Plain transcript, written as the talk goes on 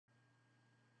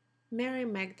Mary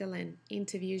Magdalene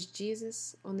interviews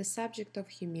Jesus on the subject of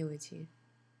humility.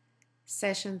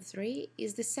 Session 3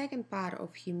 is the second part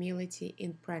of Humility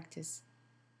in Practice.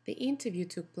 The interview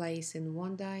took place in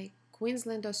Wondai,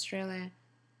 Queensland, Australia,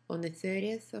 on the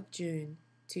 30th of June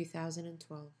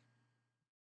 2012.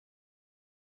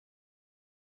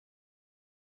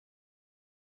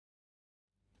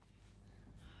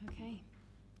 Okay.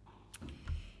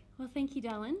 Well, thank you,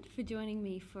 Dylan, for joining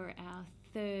me for our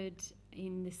third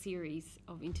in the series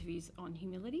of interviews on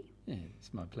humility. Yeah,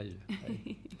 it's my pleasure.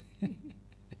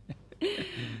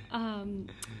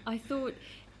 I thought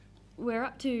we're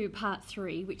up to part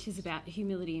 3, which is about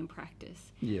humility in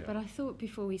practice. Yeah. But I thought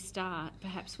before we start,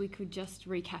 perhaps we could just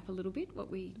recap a little bit what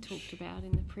we talked about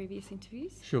in the previous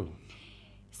interviews. Sure.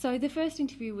 So the first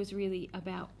interview was really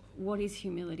about what is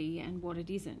humility and what it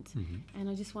isn't. Mm-hmm. And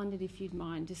I just wondered if you'd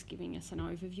mind just giving us an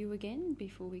overview again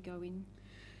before we go in.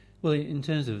 Well, in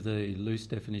terms of the loose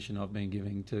definition I've been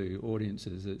giving to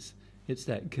audiences, it's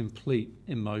that complete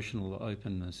emotional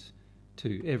openness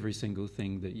to every single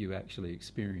thing that you actually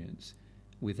experience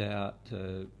without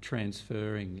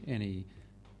transferring any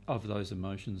of those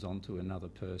emotions onto another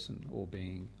person or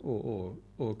being or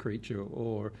creature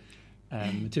or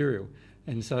material.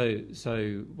 And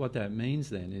so what that means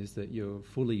then is that you're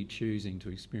fully choosing to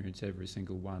experience every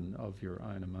single one of your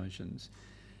own emotions.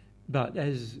 But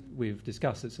as we've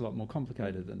discussed, it's a lot more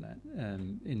complicated than that,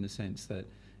 in the sense that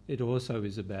it also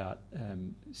is about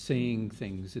seeing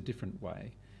things a different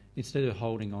way. Instead of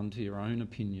holding on to your own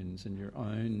opinions and your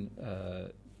own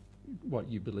what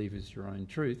you believe is your own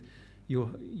truth,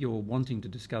 you're wanting to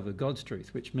discover God's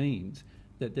truth, which means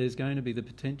that there's going to be the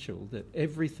potential that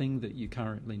everything that you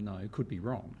currently know could be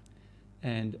wrong,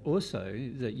 and also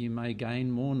that you may gain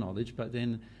more knowledge, but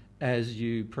then as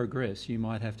you progress, you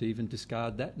might have to even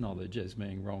discard that knowledge as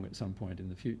being wrong at some point in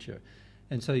the future.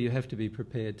 And so you have to be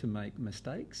prepared to make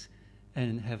mistakes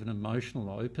and have an emotional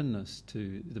openness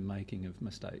to the making of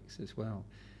mistakes as well.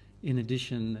 In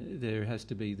addition, there has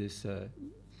to be this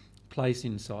place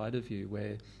inside of you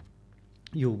where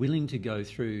you're willing to go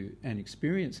through and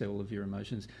experience all of your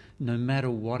emotions no matter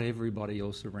what everybody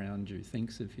else around you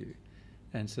thinks of you.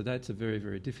 And so that's a very,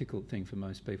 very difficult thing for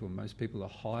most people. Most people are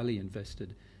highly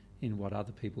invested in what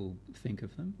other people think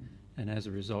of them, and as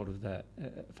a result of that,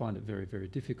 find it very, very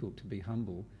difficult to be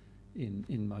humble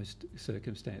in most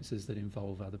circumstances that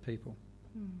involve other people.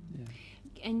 Yeah.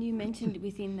 And you mentioned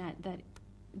within that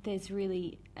there's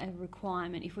really a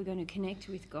requirement, if we're going to connect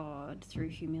with God through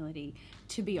humility,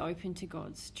 to be open to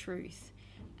God's truth.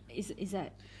 Is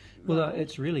that well, right?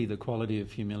 it's really the quality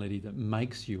of humility that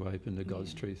makes you open to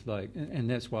God's truth. And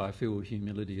that's why I feel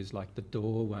humility is like the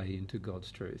doorway into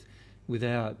God's truth.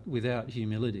 Without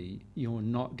humility, you're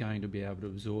not going to be able to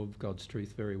absorb God's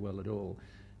truth very well at all,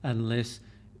 unless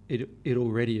it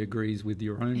already agrees with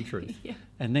your own truth. Yeah.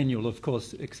 And then you'll, of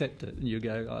course, accept it, and you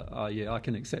go, oh, yeah, I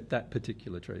can accept that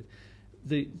particular truth.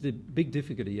 The big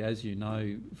difficulty, as you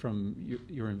know from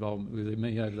your involvement with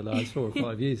me over the last 4 or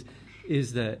 5 years,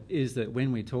 is that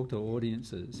when we talk to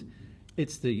audiences,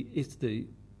 it's the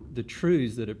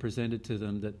truths that are presented to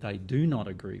them that they do not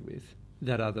agree with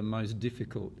that are the most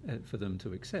difficult for them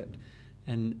to accept.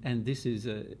 And this is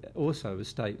also a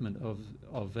statement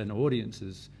of an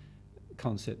audience's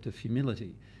concept of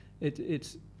humility.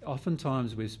 It's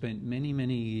oftentimes we've spent many,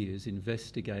 many years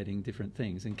investigating different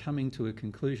things and coming to a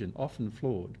conclusion, often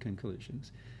flawed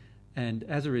conclusions. And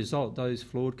as a result, those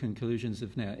flawed conclusions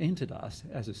have now entered us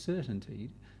as a certainty,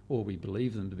 or we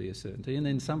believe them to be a certainty, and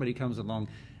then somebody comes along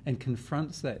and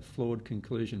confronts that flawed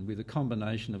conclusion with a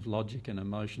combination of logic and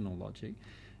emotional logic.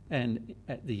 And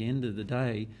at the end of the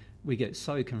day, we get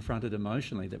so confronted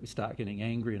emotionally that we start getting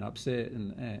angry and upset,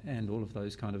 and all of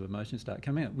those kind of emotions start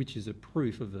coming out, which is a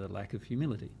proof of the lack of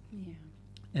humility. Yeah.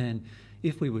 And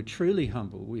if we were truly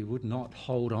humble, we would not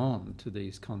hold on to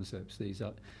these concepts,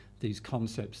 these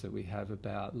concepts that we have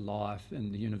about life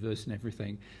and the universe and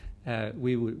everything.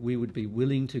 We would be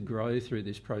willing to grow through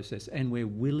this process, and we're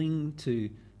willing to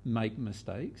make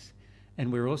mistakes,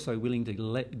 and we're also willing to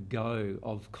let go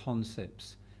of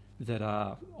concepts that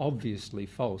are obviously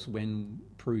false when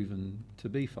proven to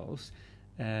be false,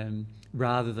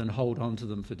 rather than hold on to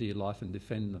them for dear life and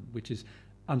defend them, which is,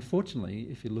 unfortunately,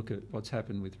 if you look at what's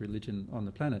happened with religion on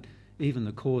the planet, even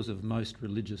the cause of most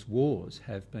religious wars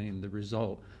have been the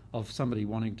result of somebody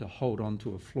wanting to hold on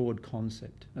to a flawed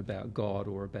concept about God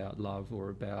or about love or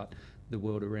about the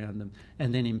world around them,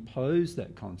 and then impose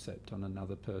that concept on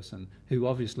another person who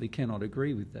obviously cannot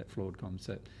agree with that flawed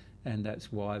concept. And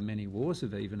that's why many wars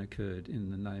have even occurred in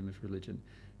the name of religion.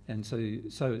 And so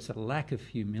it's a lack of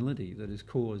humility that has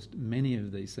caused many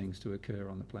of these things to occur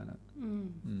on the planet.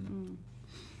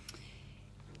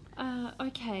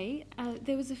 Okay,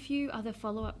 there was a few other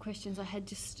follow-up questions I had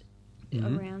just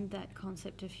around that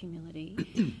concept of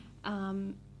humility.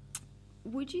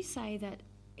 Would you say that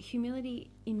humility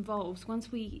involves,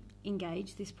 once we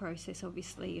engage this process,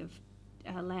 obviously, of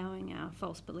allowing our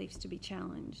false beliefs to be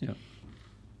challenged,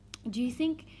 do you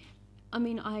think, I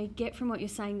mean, I get from what you're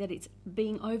saying that it's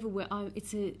being overwhelmed,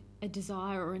 it's a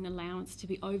desire or an allowance to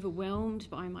be overwhelmed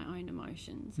by my own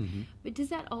emotions. But does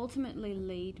that ultimately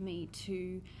lead me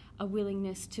to a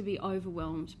willingness to be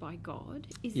overwhelmed by God?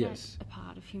 Is that a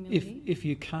part of humility? If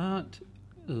you can't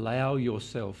allow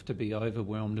yourself to be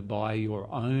overwhelmed by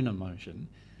your own emotion,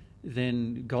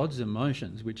 then God's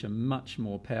emotions, which are much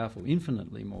more powerful,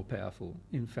 infinitely more powerful,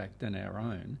 in fact, than our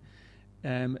own,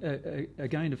 are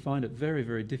going to find it very,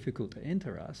 very difficult to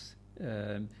enter us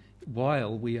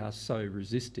while we are so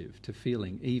resistive to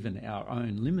feeling even our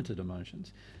own limited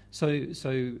emotions. So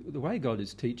the way God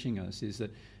is teaching us is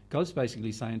that God's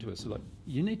basically saying to us, look,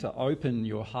 you need to open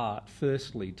your heart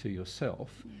firstly to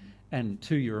yourself and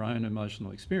to your own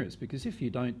emotional experience, because if you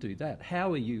don't do that,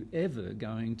 how are you ever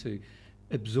going to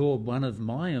absorb one of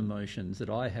my emotions that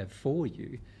I have for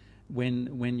you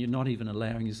when you're not even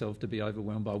allowing yourself to be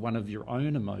overwhelmed by one of your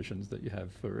own emotions that you have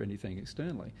for anything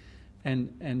externally?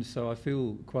 And so I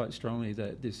feel quite strongly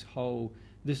that this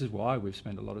is why we've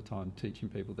spent a lot of time teaching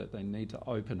people that they need to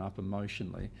open up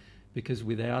emotionally, because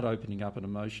without opening up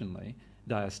emotionally,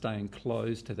 they are staying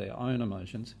closed to their own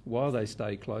emotions. While they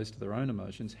stay close to their own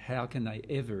emotions, how can they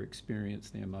ever experience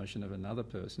the emotion of another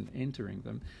person entering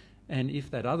them? And if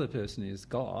that other person is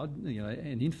God,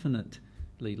 an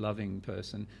infinitely loving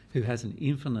person who has an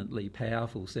infinitely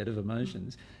powerful set of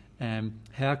emotions,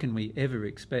 how can we ever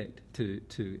expect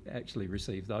to actually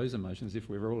receive those emotions if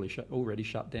we're already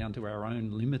shut down to our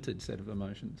own limited set of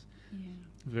emotions?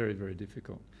 Very, very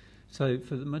difficult. So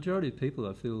for the majority of people,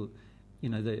 I feel,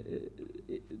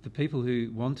 the people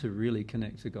who want to really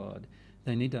connect to God,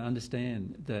 they need to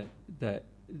understand that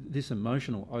this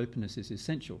emotional openness is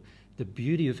essential. The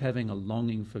beauty of having a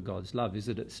longing for God's love is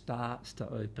that it starts to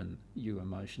open you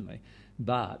emotionally.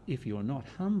 But if you're not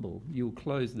humble, you'll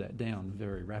close that down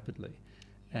very rapidly.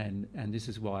 And this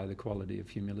is why the quality of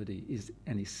humility is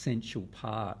an essential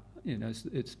part.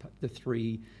 It's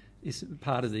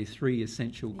part of the three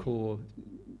essential core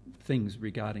things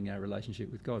regarding our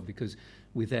relationship with God, because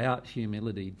without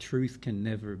humility, truth can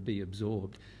never be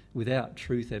absorbed. Without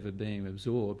truth ever being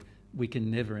absorbed, we can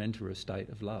never enter a state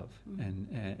of love,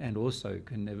 and also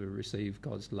can never receive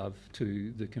God's love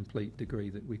to the complete degree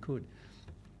that we could.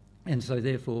 And so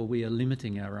therefore we are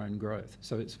limiting our own growth.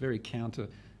 So it's very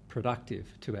counterproductive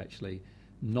to actually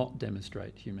not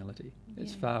demonstrate humility.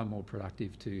 It's far more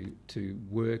productive to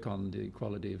work on the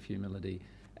quality of humility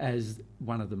as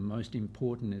one of the most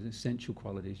important and essential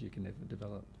qualities you can ever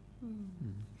develop.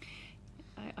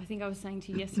 I think I was saying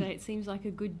to you yesterday, it seems like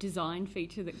a good design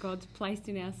feature that God's placed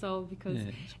in our soul, because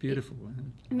it's beautiful.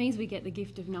 It means we get the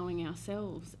gift of knowing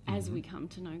ourselves as we come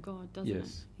to know God, doesn't it?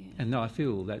 Yeah. And I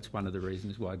feel that's one of the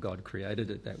reasons why God created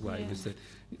it that way, was that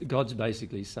God's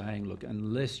basically saying, look,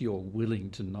 unless you're willing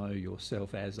to know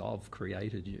yourself as I've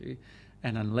created you,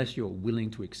 and unless you're willing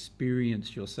to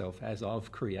experience yourself as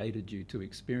I've created you to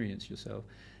experience yourself,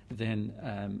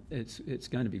 then it's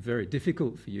going to be very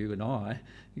difficult for you and I,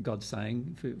 God's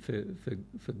saying,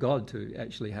 for God to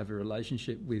actually have a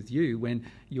relationship with you when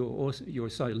you're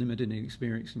so limited in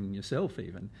experiencing yourself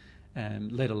even,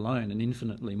 let alone an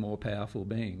infinitely more powerful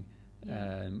being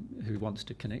who wants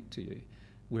to connect to you.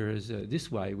 Whereas this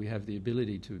way we have the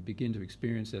ability to begin to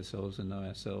experience ourselves and know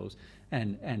ourselves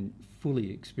and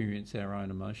fully experience our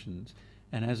own emotions.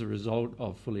 And as a result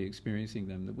of fully experiencing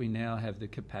them, that we now have the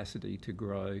capacity to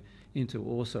grow into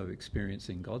also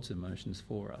experiencing God's emotions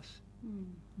for us.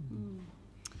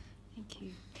 Thank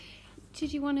you.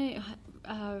 Did you want to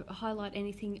highlight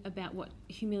anything about what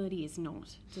humility is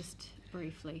not, just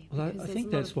briefly? Well, I think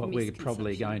that's what we're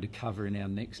probably going to cover in our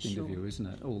next interview, isn't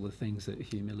it? All the things that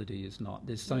humility is not.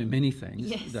 There's so many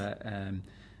things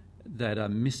that are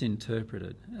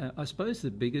misinterpreted. I suppose the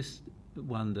biggest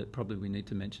one that probably we need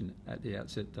to mention at the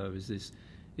outset, though,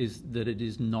 is that it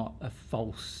is not a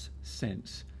false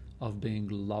sense of being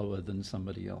lower than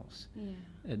somebody else.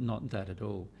 Not that at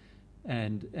all.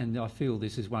 And I feel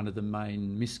this is one of the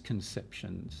main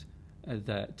misconceptions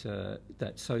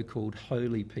that so-called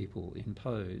holy people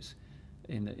impose,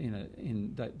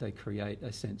 in that they create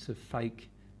a sense of fake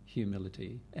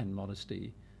humility and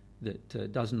modesty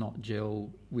that does not gel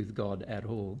with God at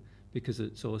all, because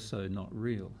it's also not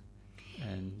real.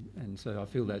 And so I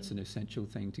feel that's an essential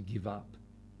thing to give up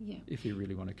if you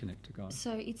really want to connect to God.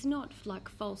 So it's not like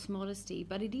false modesty,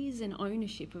 but it is an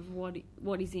ownership of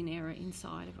what is in error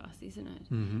inside of us, isn't it?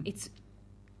 It's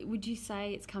would you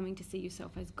say it's coming to see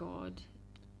yourself as God?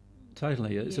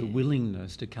 Totally. It's a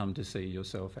willingness to come to see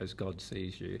yourself as God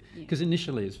sees you. Because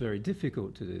initially it's very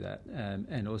difficult to do that,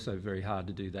 and also very hard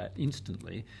to do that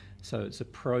instantly. So it's a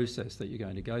process that you're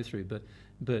going to go through.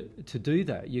 But to do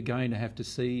that, you're going to have to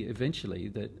see eventually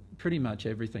that pretty much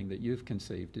everything that you've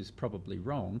conceived is probably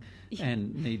wrong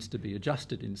and needs to be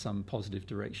adjusted in some positive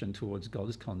direction towards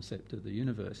God's concept of the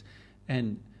universe.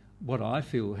 And what I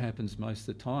feel happens most of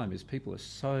the time is people are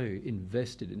so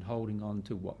invested in holding on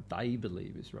to what they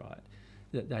believe is right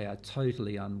that they are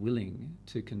totally unwilling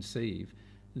to conceive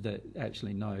that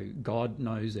actually no, God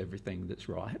knows everything that's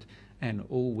right, and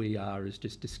all we are is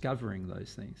just discovering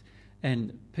those things.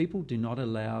 And people do not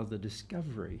allow the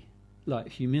discovery. Like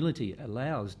humility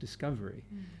allows discovery.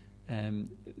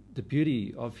 The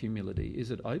beauty of humility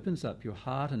is it opens up your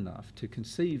heart enough to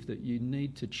conceive that you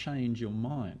need to change your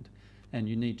mind and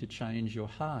you need to change your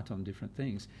heart on different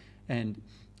things. And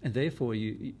therefore,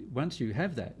 once you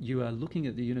have that, you are looking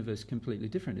at the universe completely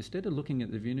different. Instead of looking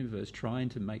at the universe trying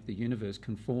to make the universe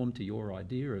conform to your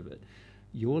idea of it,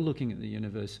 you're looking at the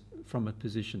universe from a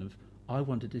position of, I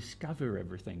want to discover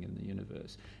everything in the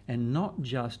universe, and not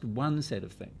just one set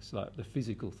of things, like the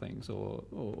physical things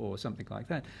or something like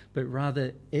that, but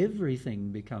rather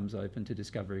everything becomes open to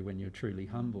discovery when you're truly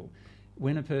humble.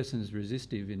 When a person's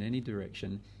resistive in any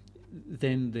direction,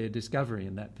 then their discovery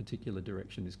in that particular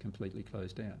direction is completely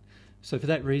closed down. So for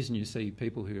that reason, you see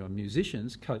people who are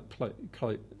musicians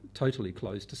totally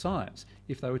closed to science.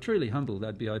 If they were truly humble,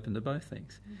 they'd be open to both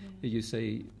things. You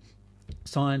see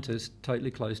scientists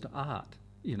totally closed to art,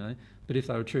 but if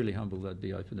they were truly humble, they'd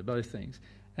be open to both things.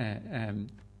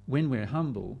 When we're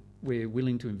humble, we're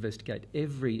willing to investigate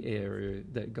every area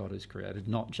that God has created,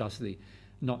 not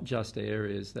just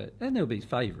areas that, and there'll be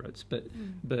favourites, but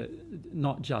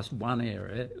not just one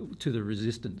area to the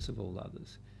resistance of all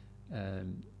others.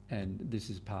 And this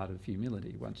is part of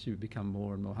humility. Once you become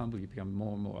more and more humble, you become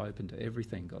more and more open to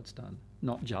everything God's done,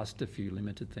 not just a few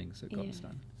limited things that God's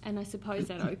done. And I suppose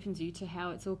that opens you to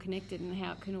how it's all connected and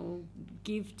how it can all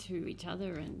give to each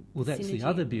other. And well, that's synergy. The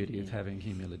other beauty of having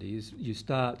humility is you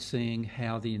start seeing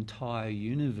how the entire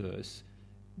universe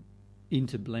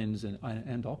interblends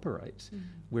and operates.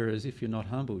 Whereas if you're not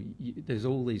humble, there's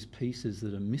all these pieces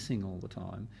that are missing all the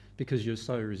time because you're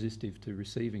so resistive to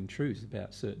receiving truths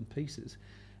about certain pieces.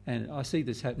 And I see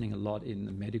this happening a lot in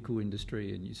the medical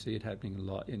industry, and you see it happening a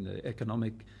lot in the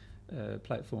economic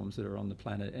platforms that are on the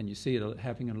planet, and you see it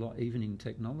happening a lot even in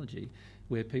technology,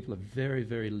 where people are very,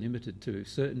 very limited to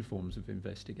certain forms of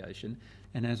investigation,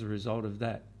 and as a result of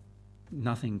that,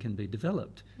 nothing can be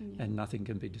developed and nothing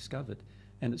can be discovered.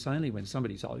 And it's only when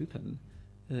somebody's open,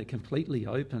 completely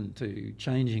open to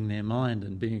changing their mind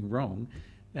and being wrong,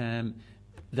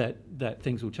 that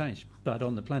things will change. But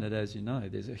on the planet, as you know,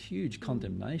 there's a huge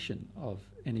condemnation of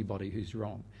anybody who's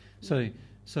wrong. So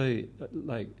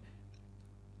like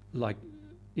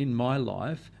in my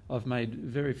life, I've made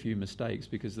very few mistakes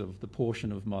because of the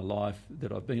portion of my life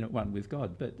that I've been at one with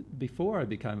God. But before I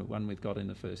became at one with God in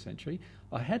the first century,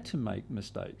 I had to make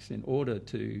mistakes in order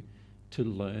to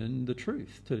learn the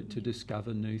truth, to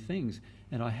discover new things.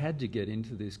 And I had to get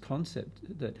into this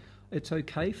concept that it's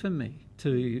okay for me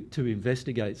to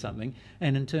investigate something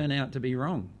and then turn out to be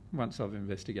wrong once I've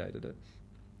investigated it.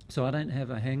 So I don't have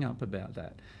a hang-up about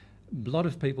that. A lot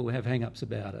of people have hang-ups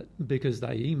about it because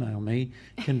they email me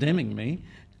condemning me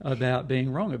about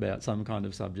being wrong about some kind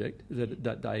of subject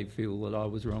that they feel that I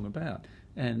was wrong about.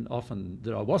 And often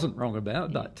that I wasn't wrong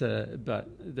about, but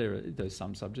there's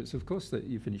some subjects, of course, that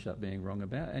you finish up being wrong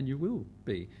about, and you will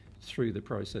be through the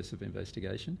process of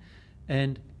investigation.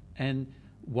 And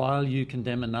while you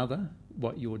condemn another,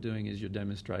 what you're doing is you're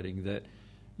demonstrating that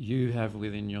you have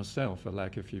within yourself a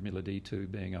lack of humility to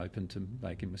being open to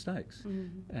making mistakes.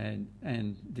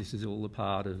 And this is all a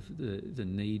part of the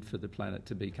need for the planet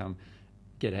to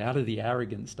get out of the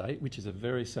arrogant state, which is a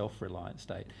very self-reliant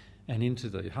state, and into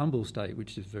the humble state,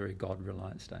 which is a very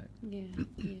God-reliant state.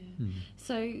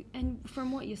 So, and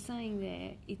from what you're saying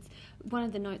there, it's one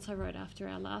of the notes I wrote after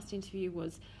our last interview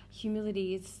was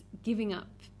humility is giving up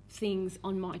things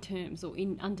on my terms or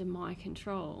under my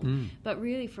control. But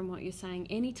really, from what you're saying,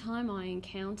 any time I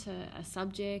encounter a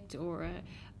subject or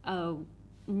a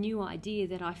new idea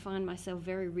that I find myself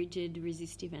very rigid,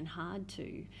 resistive and hard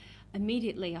to,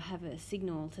 immediately I have a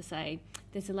signal to say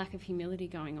there's a lack of humility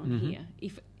going on here.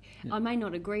 I may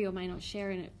not agree or may not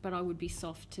share in it, but I would be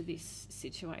soft to this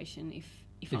situation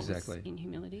if I was in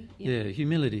humility. Yeah,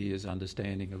 humility is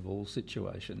understanding of all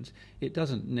situations. It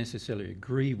doesn't necessarily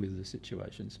agree with the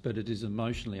situations, but it is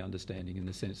emotionally understanding in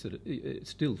the sense that it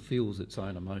still feels its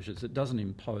own emotions. It doesn't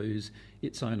impose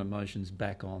its own emotions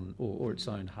back on or its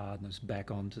own hardness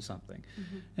back onto something.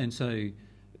 And so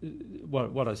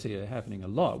what I see happening a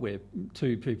lot, where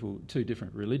two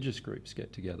different religious groups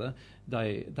get together,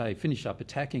 they finish up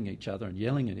attacking each other and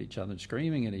yelling at each other and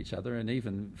screaming at each other, and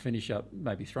even finish up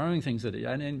maybe throwing things at each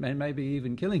other and maybe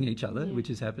even killing each other, which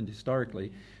has happened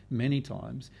historically many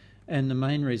times. And the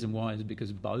main reason why is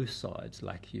because both sides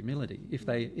lack humility. If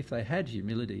they had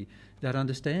humility, they'd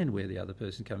understand where the other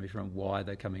person's coming from, why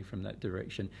they're coming from that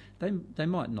direction. They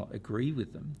might not agree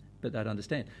with them, but they'd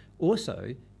understand.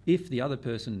 Also, if the other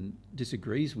person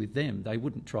disagrees with them, they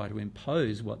wouldn't try to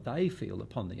impose what they feel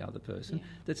upon the other person.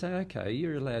 They'd say, okay,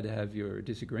 you're allowed to have your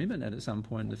disagreement, and at some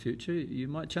point in the future you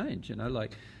might change, and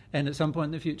at some point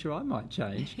in the future I might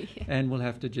change. And we'll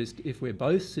have to if we're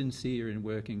both sincere in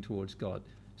working towards God,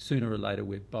 sooner or later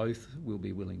we both will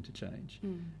be willing to change.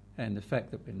 And the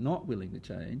fact that we're not willing to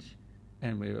change,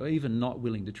 and we're even not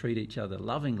willing to treat each other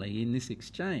lovingly in this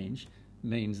exchange,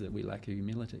 means that we lack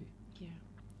humility.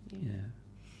 Yeah.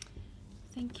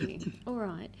 Thank you. All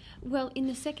right. Well, in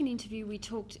the second interview, we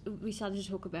started to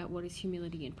talk about what is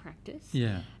humility in practice.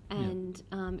 Yeah. And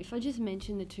if I just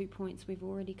mention the 2 points we've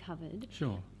already covered.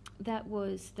 Sure. That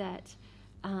was that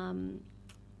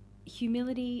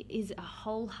humility is a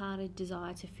wholehearted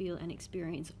desire to feel and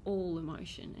experience all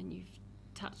emotion, and you've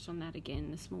touched on that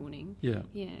again this morning. Yeah.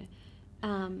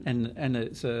 And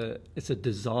it's a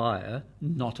desire,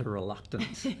 not a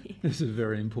reluctance. This is a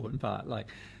very important part. Like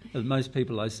most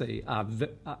people I see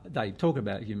they talk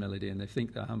about humility and they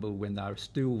think they're humble when they're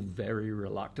still very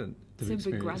reluctant to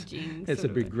experience. It's a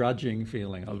begrudging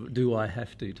feeling of do I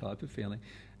have to type of feeling,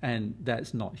 and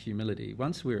that's not humility.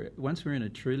 Once we're in a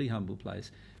truly humble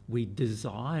place, we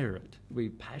desire it. We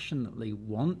passionately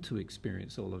want to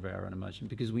experience all of our own emotion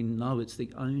because we know it's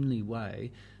the only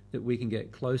way that we can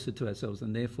get closer to ourselves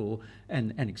and therefore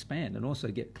and expand and also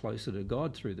get closer to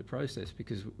God through the process,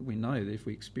 because we know that if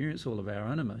we experience all of our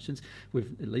own emotions, we've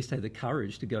at least had the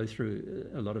courage to go through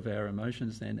a lot of our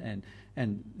emotions and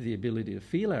the ability to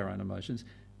feel our own emotions.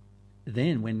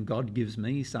 Then when God gives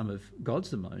me some of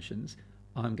God's emotions,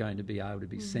 I'm going to be able to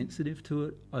be sensitive to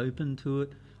it, open to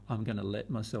it. I'm going to let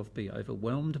myself be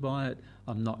overwhelmed by it.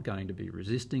 I'm not going to be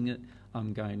resisting it.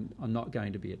 I'm not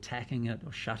going to be attacking it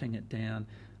or shutting it down.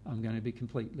 I'm going to be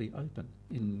completely open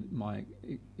in my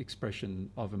expression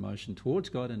of emotion towards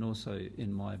God and also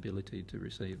in my ability to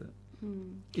receive it,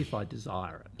 if I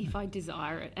desire it. If I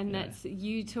desire it. And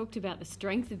you talked about the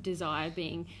strength of desire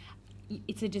being,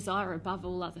 it's a desire above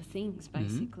all other things,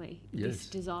 basically. This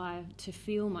desire to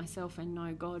feel myself and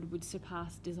know God would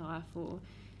surpass desire for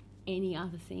any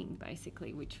other thing,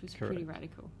 basically, which was pretty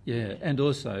radical. Yeah, and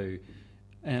also...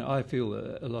 And I feel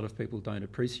a lot of people don't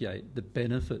appreciate the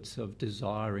benefits of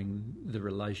desiring the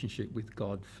relationship with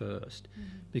God first,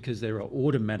 because there are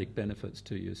automatic benefits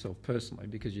to yourself personally,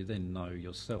 because you then know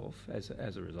yourself as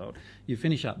a result. You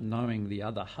finish up knowing the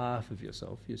other half of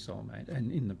yourself, your soulmate,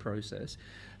 and in the process.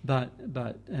 But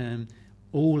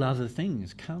all other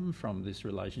things come from this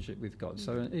relationship with God.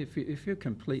 So if you're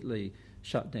completely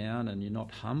shut down and you're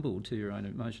not humble to your own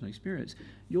emotional experience,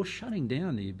 you're shutting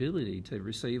down the ability to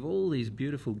receive all these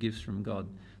beautiful gifts from God,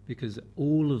 because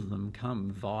all of them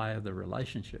come via the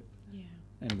relationship. Yeah.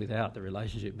 And without the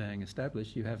relationship being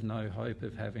established, you have no hope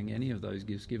of having any of those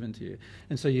gifts given to you.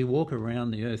 And so you walk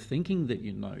around the earth thinking that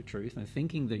you know truth and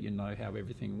thinking that you know how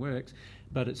everything works,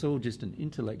 but it's all just an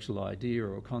intellectual idea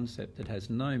or a concept that has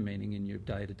no meaning in your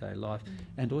day-to-day life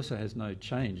and also has no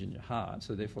change in your heart.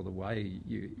 So therefore the way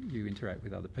you interact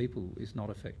with other people is not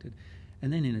affected.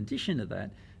 And then in addition to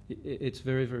that, it's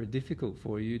very, very difficult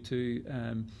for you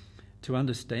to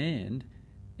understand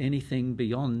anything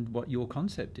beyond what your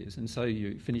concept is. And so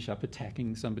you finish up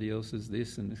attacking somebody else's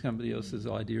this and somebody else's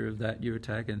idea of that, you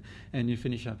attack, and you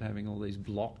finish up having all these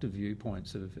blocked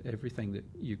viewpoints of everything that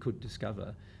you could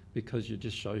discover, because you're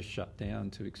just so shut down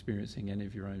to experiencing any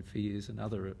of your own fears and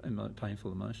other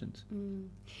painful emotions.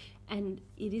 And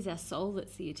it is our soul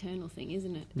that's the eternal thing,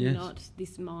 isn't it? Yes. Not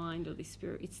this mind or this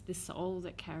spirit. It's the soul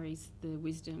that carries the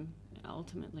wisdom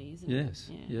ultimately, isn't it? Yes,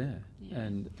 yeah.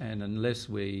 And unless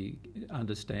we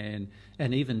understand,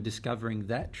 and even discovering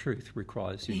that truth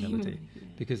requires humility,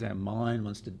 because our mind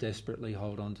wants to desperately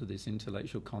hold on to this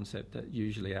intellectual concept that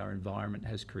usually our environment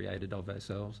has created of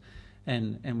ourselves.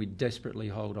 and we desperately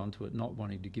hold on to it, not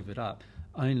wanting to give it up,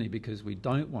 only because we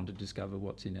don't want to discover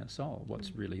what's in our soul,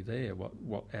 what's really there,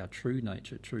 what our true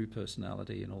nature, true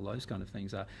personality and all those kind of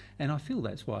things are. And I feel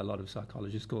that's why a lot of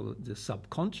psychologists call it the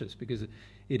subconscious, because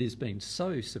it has been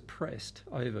so suppressed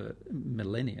over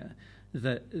millennia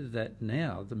that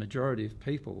now the majority of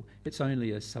people, it's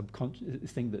only a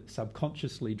thing that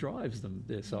subconsciously drives them,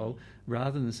 their soul,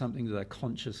 rather than something that they're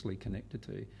consciously connected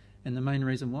to. And the main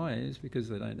reason why is because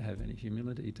they don't have any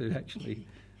humility to actually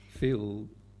feel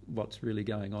what's really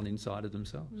going on inside of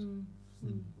themselves.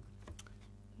 Thank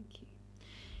you.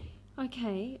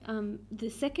 Okay, the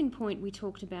second point we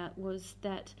talked about was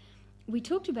that we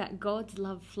talked about God's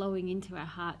love flowing into our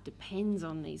heart depends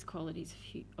on these qualities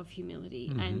of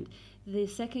humility. And the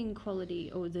second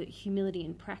quality, or the humility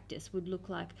in practice, would look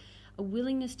like a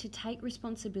willingness to take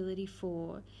responsibility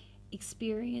for,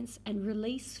 experience and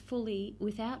release fully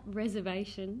without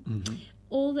reservation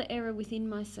all the error within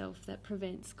myself that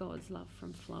prevents God's love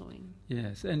from flowing.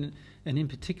 Yes, and in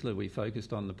particular we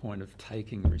focused on the point of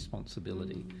taking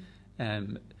responsibility.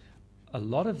 A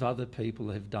lot of other people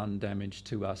have done damage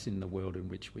to us in the world in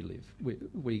which we live.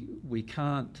 We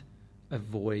can't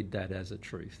avoid that as a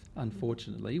truth.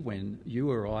 Unfortunately, when you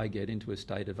or I get into a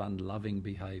state of unloving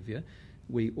behaviour,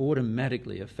 we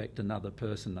automatically affect another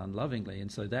person unlovingly, and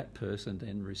so that person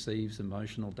then receives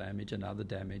emotional damage and other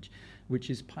damage, which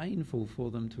is painful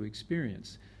for them to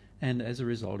experience. And as a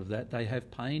result of that, they have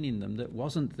pain in them that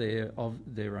wasn't there of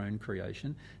their own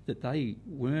creation, that they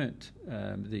weren't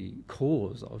the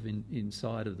cause of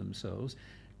inside of themselves,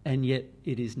 and yet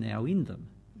it is now in them.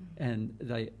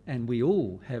 And we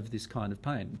all have this kind of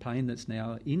pain that's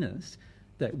now in us,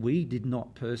 that we did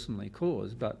not personally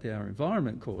cause, but our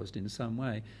environment caused in some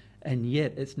way, and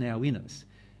yet it's now in us.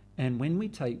 And when we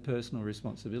take personal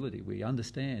responsibility, we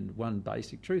understand one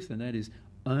basic truth, and that is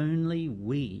only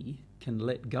we can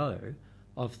let go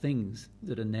of things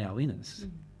that are now in us.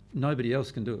 Nobody else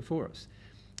can do it for us.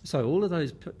 So all of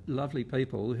those lovely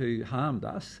people who harmed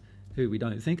us, who we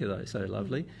don't think are so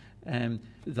lovely,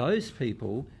 those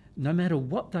people, no matter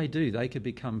what they do, they could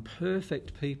become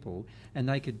perfect people, and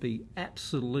they could be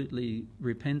absolutely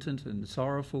repentant and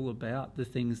sorrowful about the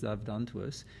things they've done to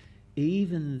us.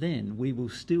 Even then, we will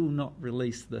still not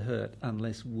release the hurt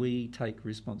unless we take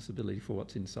responsibility for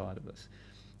what's inside of us.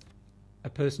 A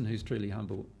person who's truly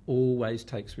humble always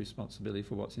takes responsibility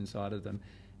for what's inside of them.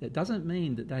 It doesn't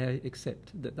mean that they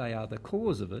accept that they are the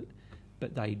cause of it,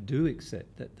 but they do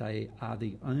accept that they are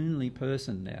the only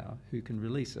person now who can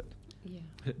release it.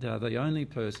 They're the only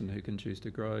person who can choose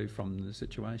to grow from the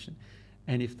situation.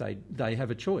 And if they have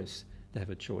a choice, they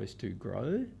have a choice to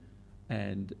grow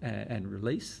and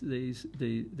release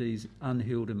these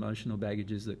unhealed emotional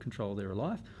baggages that control their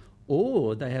life,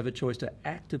 or they have a choice to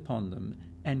act upon them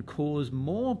and cause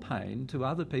more pain to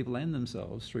other people and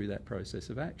themselves through that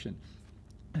process of action.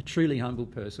 A truly humble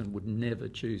person would never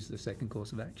choose the second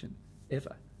course of action,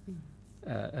 ever.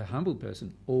 A humble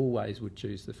person always would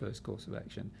choose the first course of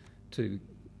action, to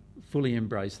fully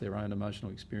embrace their own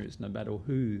emotional experience, no matter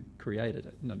who created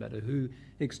it, no matter who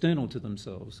external to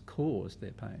themselves caused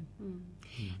their pain.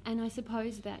 And I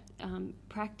suppose that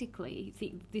practically,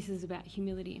 this is about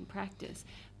humility in practice,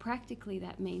 practically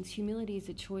that means humility is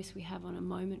a choice we have on a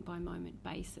moment-by-moment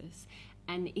basis,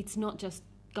 and it's not just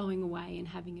going away and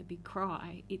having a big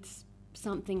cry, it's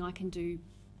something I can do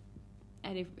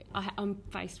I'm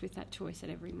faced with that choice at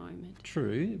every moment.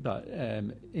 True, but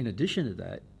in addition to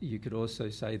that, you could also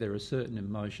say there are certain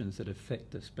emotions that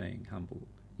affect us being humble,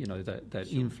 that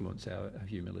influence our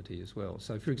humility as well.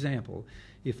 So, for example,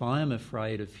 if I am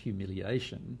afraid of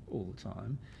humiliation all the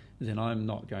time, then I'm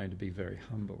not going to be very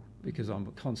humble, because I'm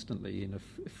constantly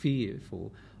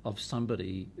fearful of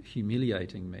somebody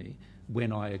humiliating me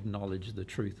when I acknowledge the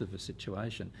truth of a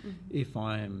situation. If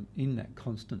I am in that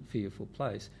constant fearful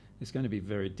place, it's going to be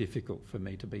very difficult for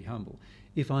me to be humble.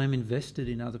 If I'm invested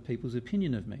in other people's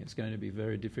opinion of me, it's going to be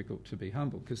very difficult to be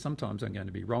humble, because sometimes I'm going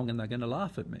to be wrong and they're going to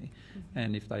laugh at me.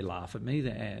 And if they laugh at me,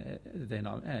 then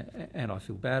I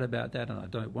feel bad about that, and I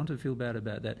don't want to feel bad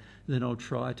about that, then I'll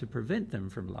try to prevent them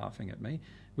from laughing at me,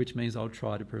 which means I'll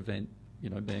try to prevent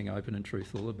being open and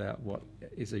truthful about what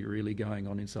is really going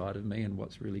on inside of me and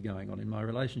what's really going on in my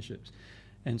relationships.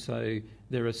 And so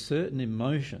there are certain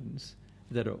emotions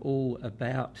that are all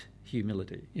about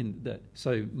humility.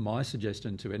 So my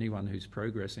suggestion to anyone who's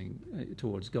progressing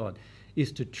towards God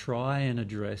is to try and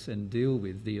address and deal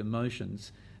with the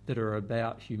emotions that are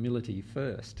about humility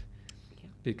first.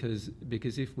 Because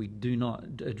if we do not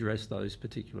address those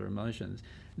particular emotions,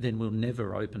 then we'll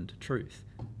never open to truth,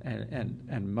 and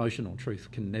emotional truth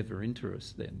can never enter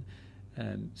us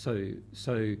then.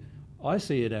 So I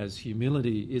see it as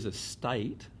humility is a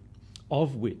state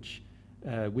of which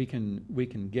we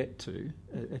can get to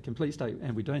a complete state,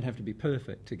 and we don't have to be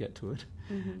perfect to get to it.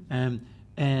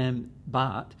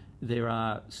 But there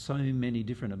are so many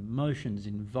different emotions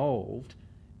involved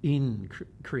in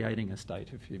creating a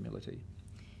state of humility.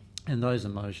 And those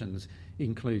emotions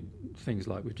include things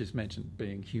like we've just mentioned,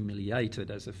 being humiliated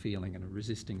as a feeling and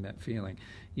resisting that feeling,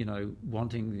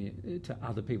 wanting to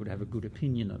other people to have a good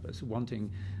opinion of us,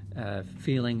 wanting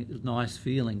feeling nice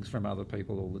feelings from other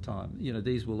people all the time.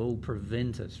 These will all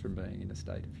prevent us from being in a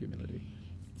state of humility.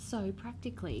 So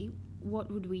practically,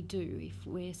 what would we do if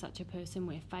we're such a person,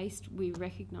 we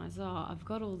recognise, I've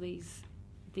got all these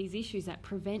issues that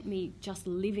prevent me just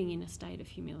living in a state of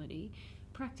humility?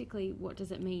 Practically, what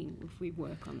does it mean if we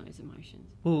work on those emotions?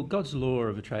 Well, God's law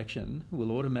of attraction will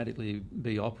automatically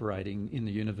be operating in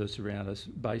the universe around us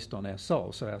based on our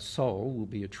soul. So our soul will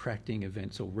be attracting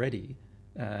events already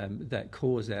that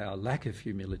cause our lack of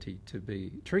humility to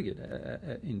be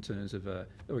triggered in terms of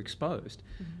or exposed.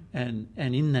 And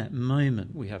in that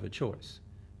moment, we have a choice.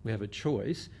 We have a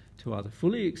choice to either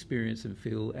fully experience and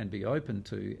feel and be open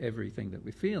to everything that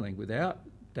we're feeling without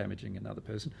damaging another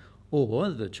person, or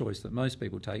the choice that most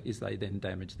people take is they then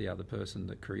damage the other person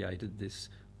that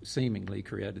seemingly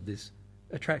created this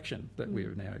attraction that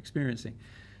we're now experiencing.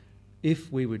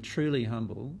 If we were truly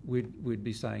humble, we'd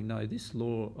be saying, no, this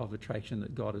law of attraction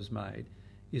that God has made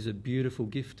is a beautiful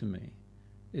gift to me.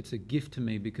 It's a gift to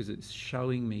me because it's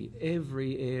showing me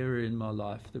every area in my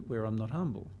life where I'm not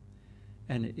humble.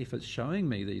 And if it's showing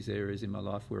me these areas in my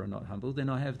life where I'm not humble, then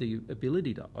I have the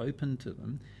ability to open to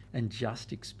them and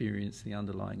just experience the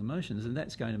underlying emotions. And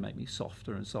that's going to make me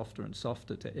softer and softer and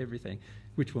softer to everything,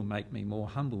 which will make me more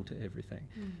humble to everything.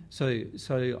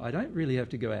 So I don't really have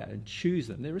to go out and choose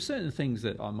them. There are certain things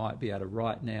that I might be able to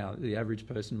right now, the average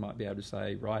person might be able to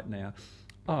say right now,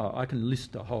 I can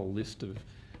list a whole list of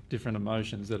different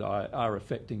emotions that are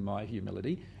affecting my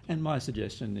humility. And my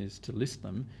suggestion is to list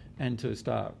them and to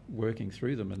start working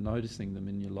through them and noticing them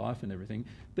in your life and everything.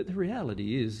 But the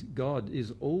reality is God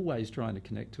is always trying to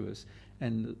connect to us,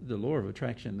 and the law of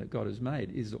attraction that God has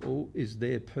made is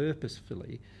there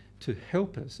purposefully to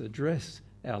help us address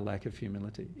our lack of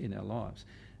humility in our lives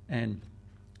and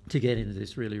to get into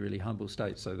this really, really humble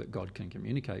state so that God can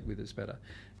communicate with us better.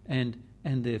 And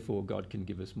therefore God can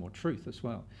give us more truth as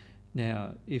well.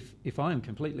 Now, if I am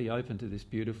completely open to this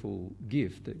beautiful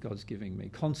gift that God's giving me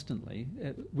constantly,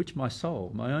 which my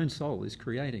own soul is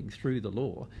creating through the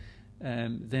law,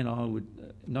 then I would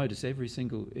notice every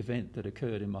single event that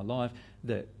occurred in my life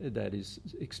that is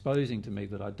exposing to me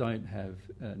that I don't have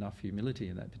enough humility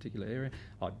in that particular area.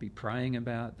 I'd be praying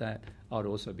about that. I'd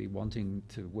also be wanting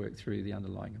to work through the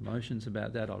underlying emotions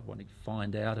about that. I'd want to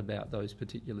find out about those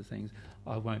particular things.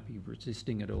 I won't be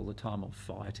resisting it all the time or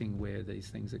fighting where these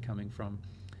things are coming from.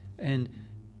 And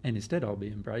instead I'll be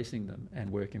embracing them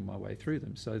and working my way through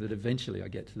them so that eventually I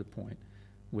get to the point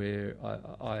where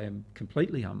I am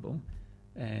completely humble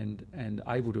and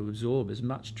able to absorb as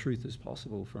much truth as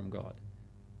possible from God.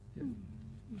 Yeah.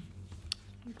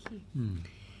 Thank you.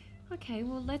 Okay,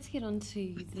 well, let's get on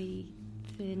to the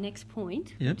next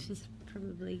point, yep. which is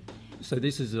probably... So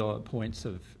this is points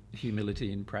of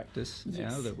humility in practice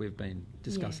now that we've been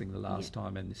discussing the last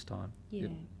time and this time. Yeah.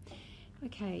 Yep.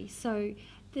 Okay, so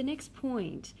the next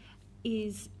point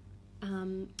is...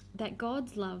 that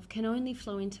God's love can only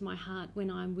flow into my heart when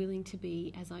I'm willing to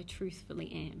be as I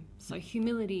truthfully am. So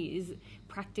humility is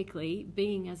practically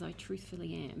being as I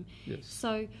truthfully am. Yes.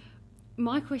 So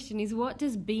my question is, what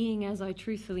does being as I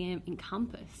truthfully am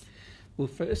encompass? Well,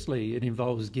 firstly, it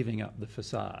involves giving up the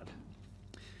facade.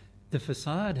 The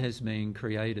facade has been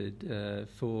created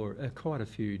for quite a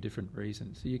few different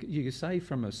reasons. You could say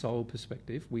from a soul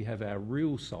perspective, we have our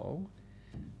real soul,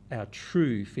 our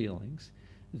true feelings.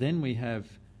 Then we have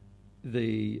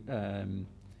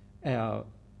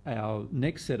our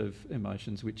next set of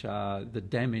emotions, which are the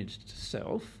damaged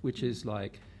self, which is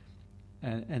like,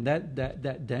 and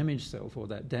that damaged self or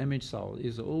that damaged soul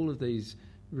is all of these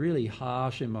really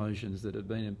harsh emotions that have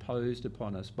been imposed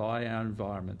upon us by our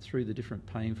environment through the different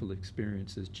painful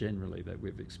experiences generally that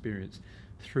we've experienced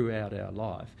throughout our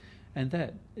life. And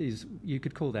that is, you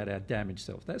could call that our damaged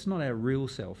self. That's not our real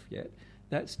self yet.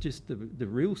 That's just the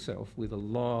real self with a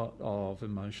lot of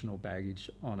emotional baggage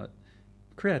on it,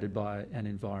 created by an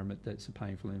environment that's a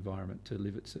painful environment to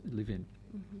live in.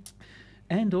 Mm-hmm.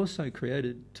 And also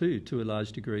created too, to a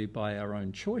large degree, by our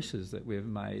own choices that we've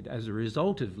made as a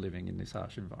result of living in this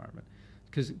harsh environment.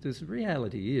 Because the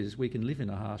reality is we can live in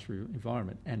a harsh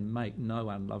environment and make no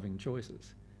unloving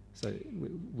choices. So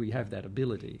we have that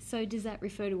ability. So does that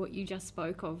refer to what you just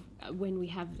spoke of, when we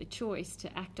have the choice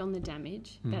to act on the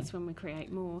damage? That's when we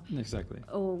create more. Exactly.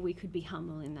 Or we could be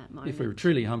humble in that moment. If we were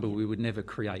truly humble, we would never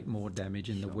create more damage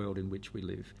in the world in which we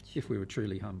live, if we were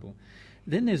truly humble.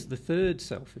 Then there's the third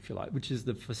self, if you like, which is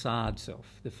the facade self.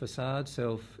 The facade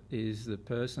self is the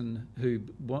person who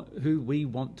we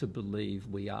want to believe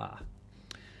we are.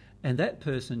 And that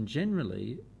person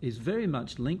generally is very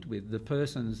much linked with the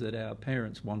persons that our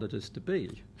parents wanted us to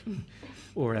be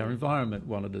or our environment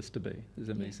wanted us to be. Does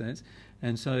that make sense?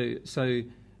 And so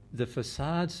the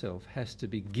facade self has to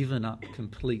be given up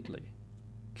completely.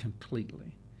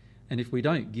 And if we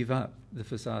don't give up the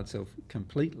facade self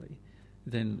completely,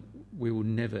 then we will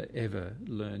never, ever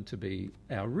learn to be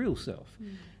our real self.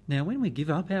 Now, when we give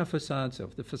up our facade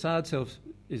self, the facade self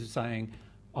is saying,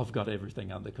 I've got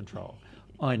everything under control.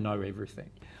 I know everything.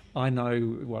 I know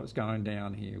what's going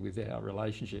down here with our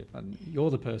relationship, and you're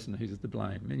the person who's to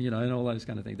blame, and and all those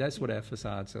kind of things. That's what our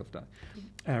facade self does.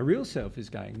 Our real self is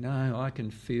going, no, I can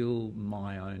feel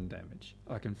my own damage.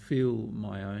 I can feel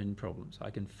my own problems. I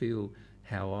can feel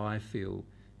how I feel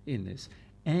in this.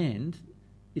 And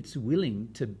it's willing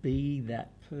to be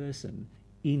that person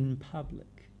in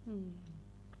public.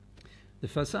 The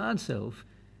facade self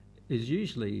is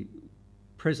usually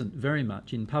present very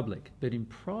much in public, but in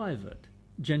private,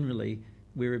 generally,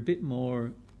 we're a bit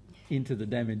more into the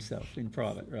damaged self in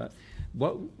private, right?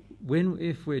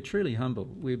 If we're truly humble,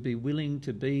 we'd be willing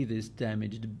to be this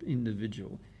damaged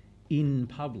individual in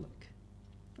public.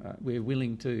 We're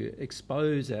willing to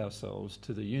expose ourselves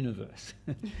to the universe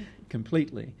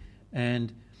completely.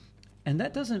 And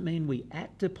that doesn't mean we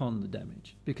act upon the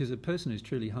damage, because a person who's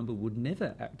truly humble would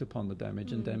never act upon the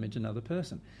damage and damage another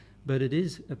person. But it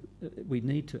is, we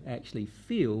need to actually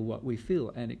feel what we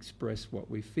feel and express what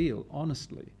we feel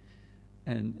honestly.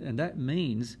 And that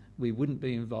means we wouldn't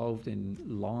be involved in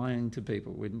lying to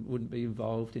people. We wouldn't be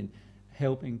involved in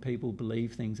helping people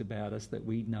believe things about us that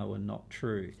we know are not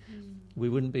true. We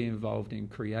wouldn't be involved in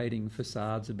creating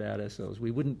facades about ourselves.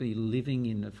 We wouldn't be living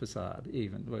in a facade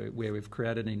even, where we've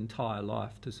created an entire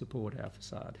life to support our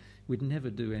facade. We'd never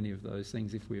do any of those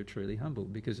things if we were truly humble,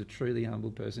 because a truly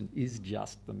humble person is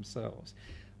just themselves,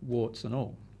 warts and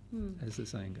all, as the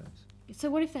saying goes. So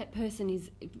what if that person is...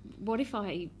 What if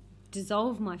I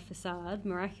dissolve my facade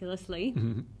miraculously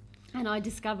and I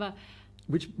discover...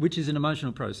 Which is an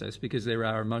emotional process, because there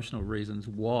are emotional reasons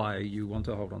why you want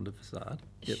to hold on to facade.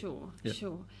 Sure.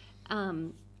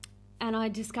 And I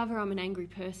discover I'm an angry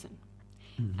person.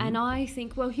 And I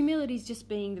think, well, humility is just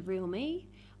being the real me.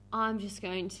 I'm just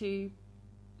going to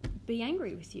be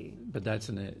angry with you. But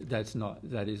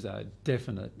that is a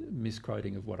definite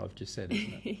misquoting of what I've just said,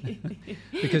 isn't it?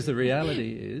 Because the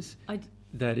reality is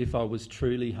that if I was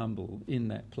truly humble in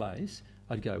that place,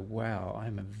 I'd go, wow,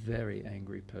 I'm a very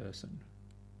angry person.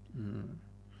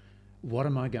 What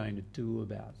am I going to do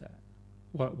about that?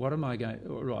 What am I going...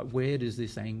 Right, where does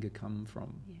this anger come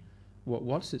from?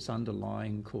 What's its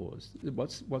underlying cause?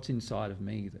 What's inside of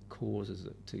me that causes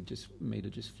it to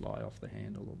just fly off the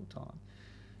handle all the time?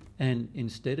 And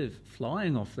instead of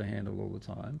flying off the handle all the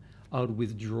time, I would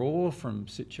withdraw from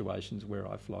situations where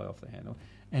I fly off the handle,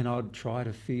 and I'd try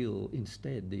to feel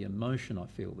instead the emotion I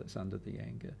feel that's under the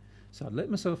anger. So I'd let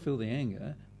myself feel the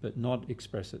anger, but not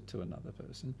express it to another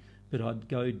person. But I'd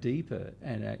go deeper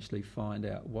and actually find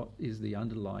out what is the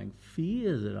underlying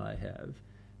fear that I have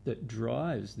that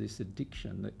drives this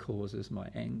addiction that causes my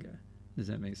anger. Does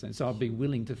that make sense? So I'd be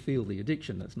willing to feel the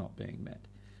addiction that's not being met.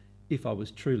 If I was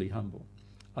truly humble,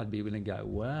 I'd be willing to go,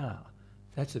 wow,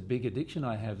 that's a big addiction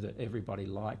I have, that everybody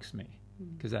likes me.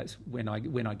 Because that's when I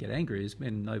get angry is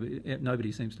when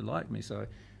nobody seems to like me. So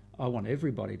I want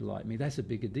everybody to like me. That's a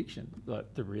big addiction.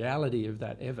 But the reality of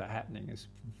that ever happening is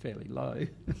fairly low.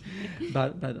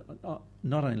 But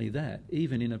not only that,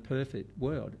 even in a perfect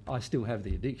world, I still have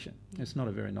the addiction. It's not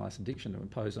a very nice addiction to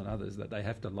impose on others, that they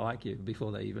have to like you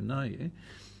before they even know you.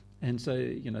 And so,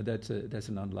 that's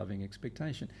an unloving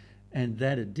expectation. And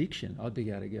that addiction, I'd be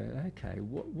able to go, okay,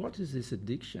 what is this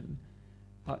addiction?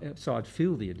 So I'd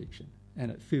feel the addiction.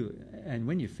 And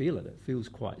when you feel it, it feels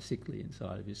quite sickly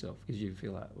inside of yourself, because you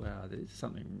feel like, wow, there's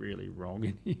something really wrong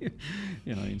in here,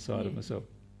 inside of myself.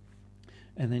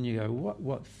 And then you go,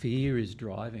 what fear is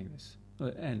driving this?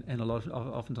 And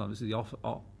oftentimes it's the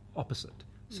opposite.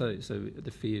 So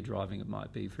the fear driving it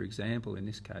might be, for example, in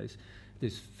this case,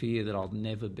 this fear that I'll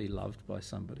never be loved by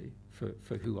somebody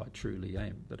for who I truly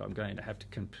am, that I'm going to have to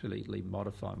completely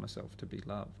modify myself to be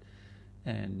loved.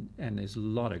 And there's a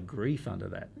lot of grief under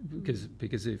that,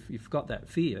 because if you've got that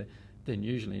fear, then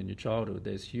usually in your childhood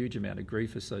there's huge amount of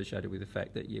grief associated with the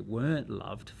fact that you weren't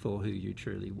loved for who you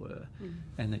truly were,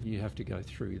 and that you have to go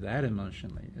through that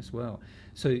emotionally as well.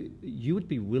 So you would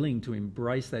be willing to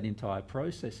embrace that entire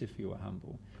process if you were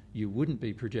humble. You wouldn't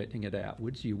be projecting it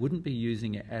outwards. You wouldn't be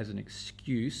using it as an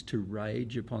excuse to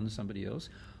rage upon somebody else,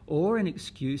 or an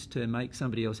excuse to make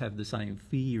somebody else have the same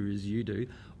fear as you do,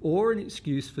 or an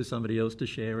excuse for somebody else to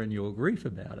share in your grief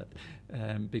about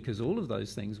it, because all of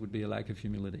those things would be a lack of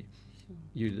humility.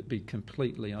 You'd be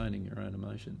completely owning your own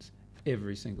emotions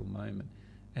every single moment.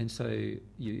 And so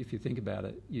if you think about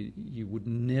it, you would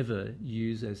never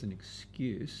use as an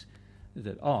excuse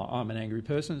that, oh, I'm an angry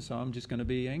person, so I'm just going to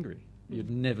be angry. You'd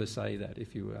never say that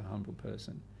if you were a humble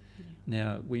person.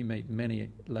 Now, we meet many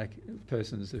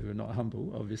persons who are not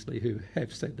humble, obviously, who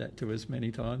have said that to us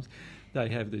many times. They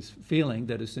have this feeling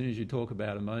that as soon as you talk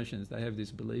about emotions, they have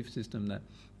this belief system that,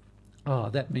 oh,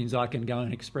 that means I can go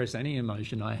and express any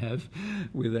emotion I have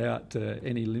without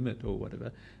any limit or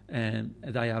whatever. And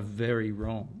they are very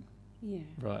wrong,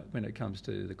 right, when it comes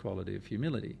to the quality of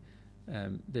humility.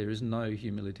 There is no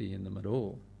humility in them at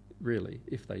all, really,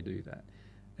 if they do that.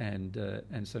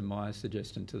 And so my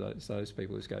suggestion to those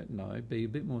people is go, no, be a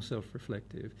bit more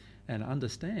self-reflective and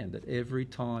understand that every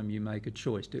time you make a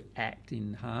choice to act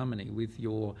in harmony with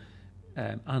your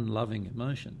unloving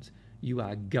emotions, you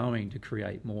are going to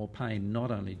create more pain,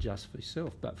 not only just for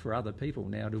yourself, but for other people.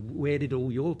 Now, where did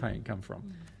all your pain come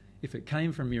from? If it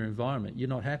came from your environment, you're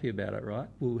not happy about it, right?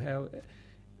 Well,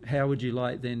 how would you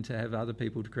like then to have other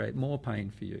people to create more pain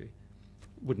for you?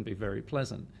 Wouldn't be very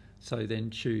pleasant. So then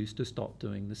choose to stop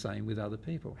doing the same with other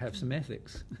people. Have some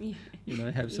ethics,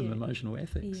 have some emotional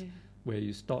ethics, where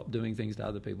you stop doing things to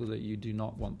other people that you do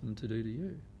not want them to do to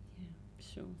you.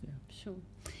 Sure.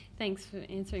 Thanks for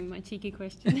answering my cheeky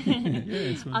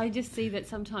question. I just see that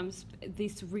sometimes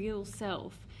this real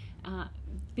self,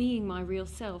 being my real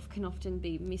self, can often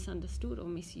be misunderstood or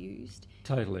misused.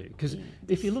 Totally. Because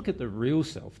if you look at the real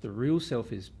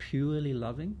self is purely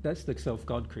loving. That's the self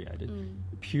God created.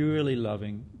 Purely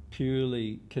loving,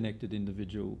 purely connected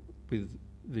individual with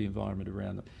the environment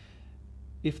around them.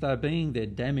 If they're being their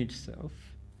damaged self,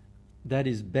 that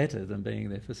is better than being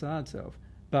their facade self.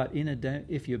 But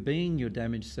if you're being your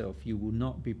damaged self, you will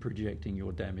not be projecting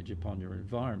your damage upon your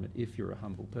environment if you're a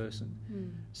humble person.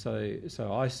 So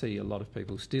I see a lot of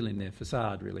people still in their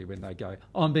facade, really, when they go,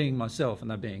 I'm being myself, and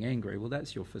they're being angry. Well,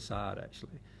 that's your facade,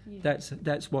 actually.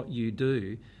 That's what you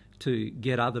do to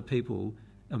get other people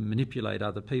and manipulate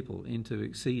other people into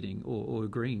acceding or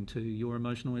agreeing to your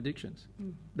emotional addictions.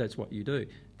 That's what you do.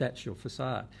 That's your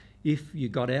facade. If you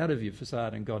got out of your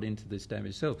facade and got into this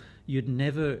damaged self, you'd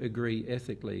never agree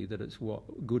ethically that it's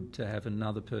good to have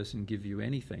another person give you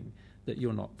anything that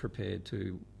you're not prepared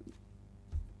to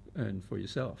earn for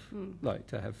yourself, like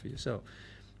to have for yourself.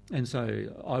 And so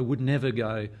I would never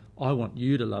go, I want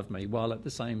you to love me, while at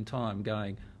the same time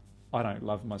going, I don't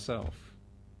love myself.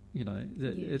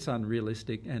 It's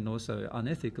unrealistic and also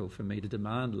unethical for me to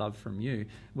demand love from you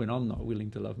when I'm not willing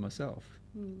to love myself.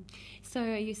 So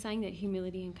are you saying that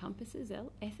humility encompasses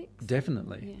ethics?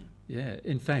 Definitely. Yeah.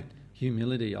 In fact,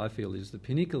 humility, I feel, is the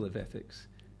pinnacle of ethics,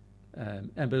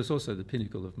 but it's also the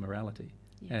pinnacle of morality.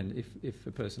 And if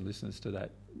a person listens to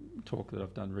that talk that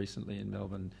I've done recently in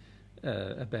Melbourne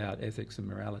about ethics and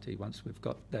morality, once we've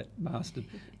got that mastered,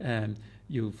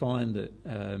 you'll find that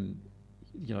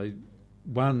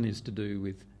one is to do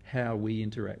with how we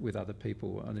interact with other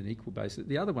people on an equal basis.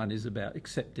 The other one is about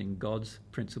accepting God's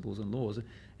principles and laws,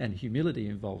 and humility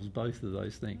involves both of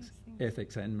those things,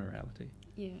 ethics and morality.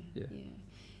 Yeah.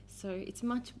 So it's a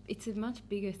much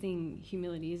bigger thing,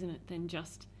 humility, isn't it, than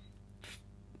just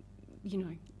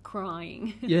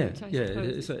crying.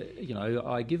 So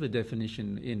I give a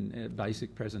definition in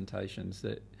basic presentations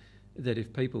that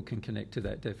if people can connect to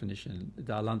that definition,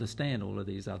 they'll understand all of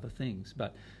these other things.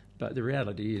 But the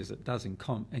reality is it does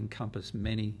encompass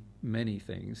many, many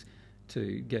things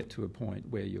to get to a point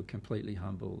where you're completely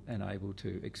humble and able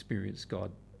to experience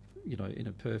God, in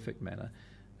a perfect manner.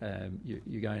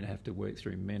 You're going to have to work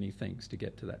through many things to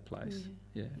get to that place.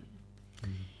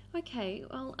 Okay,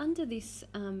 well, under this,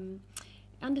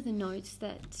 under the notes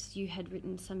that you had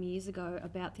written some years ago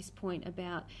about this point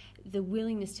about the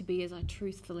willingness to be as I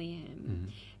truthfully am,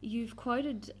 you've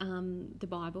quoted the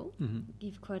Bible.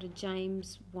 You've quoted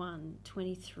James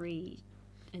 1:23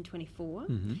 and 24.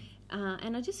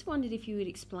 And I just wondered if you would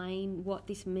explain what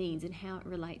this means and how it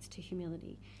relates to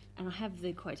humility. And I have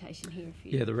the quotation here for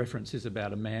you. Yeah, the reference is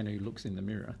about a man who looks in the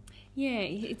mirror. Yeah,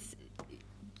 it's...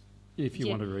 If you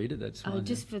want to read it, that's fine.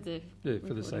 Just for the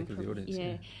sake of the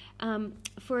audience.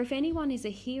 For if anyone is a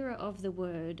hearer of the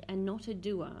word and not a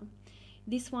doer,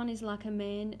 This one is like a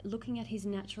man looking at his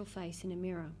natural face in a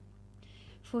mirror.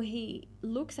 For he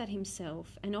looks at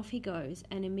himself and off he goes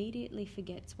and immediately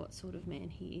forgets what sort of man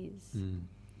he is.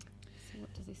 So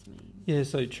what does this mean? Yeah,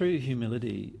 so true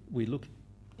humility, we look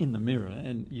in the mirror,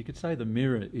 and you could say the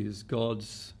mirror is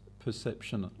God's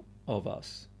perception of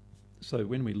us. So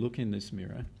when we look in this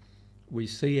mirror, we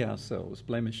see ourselves,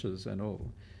 blemishes and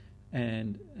all.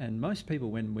 And most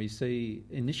people, when we see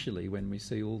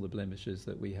all the blemishes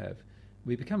that we have,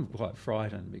 we become quite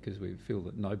frightened because we feel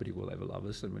that nobody will ever love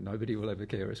us and nobody will ever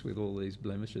care us with all these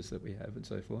blemishes that we have and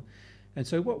so forth. And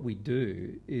so what we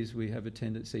do is we have a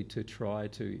tendency to try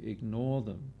to ignore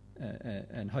them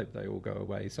and hope they all go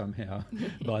away somehow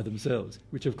by themselves,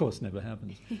 which of course never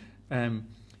happens.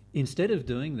 Instead of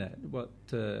doing that,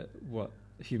 what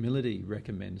humility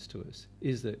recommends to us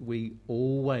is that we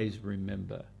always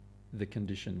remember the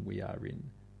condition we are in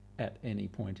at any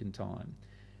point in time.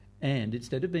 And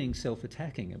instead of being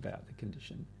self-attacking about the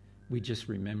condition, we just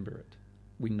remember it.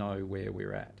 We know where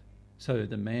we're at. So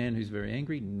the man who's very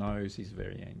angry knows he's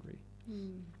very angry.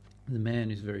 The man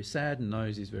who's very sad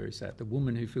knows he's very sad. The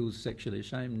woman who feels sexually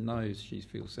ashamed knows she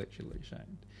feels sexually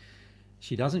ashamed.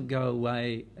 She doesn't go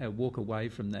away, walk away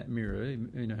from that mirror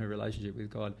in her relationship with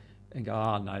God and go,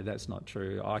 oh, no, that's not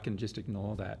true. I can just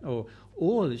ignore that.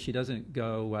 Or she doesn't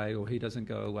go away, or he doesn't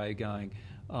go away going,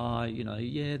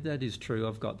 yeah, that is true,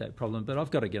 I've got that problem, but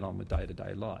I've got to get on with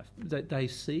day-to-day life. They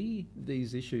see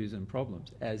these issues and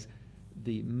problems as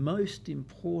the most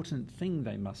important thing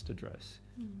they must address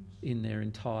in their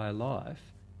entire life,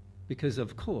 because,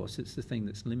 of course, it's the thing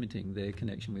that's limiting their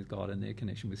connection with God and their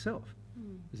connection with self.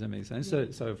 Does that make sense? Yeah.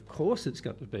 So, of course, it's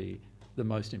got to be the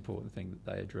most important thing that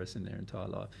they address in their entire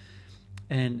life.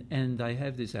 And they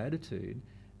have this attitude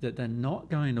that they're not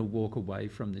going to walk away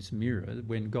from this mirror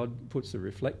when God puts the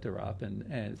reflector up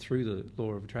and through the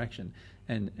law of attraction,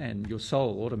 and your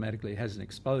soul automatically has an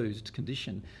exposed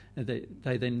condition. And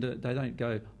they don't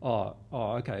go,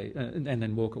 okay, and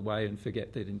then walk away and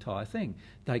forget that entire thing.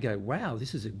 They go, wow,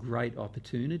 this is a great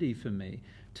opportunity for me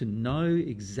to know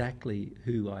exactly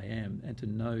who I am and to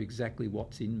know exactly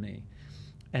what's in me.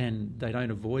 And they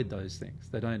don't avoid those things.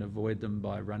 They don't avoid them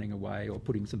by running away or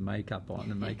putting some makeup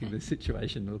on and making the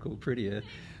situation look all prettier,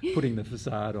 putting the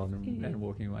facade on and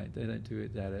walking away. They don't do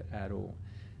that at all.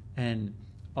 And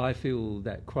I feel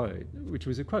that quote, which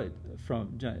was a quote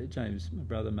from James, my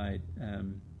brother, made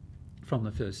from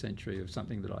the first century of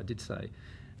something that I did say,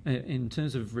 in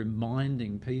terms of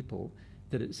reminding people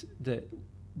that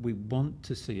we want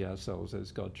to see ourselves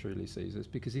as God truly sees us,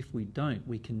 because if we don't,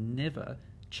 we can never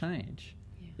change.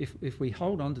 If we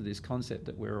hold on to this concept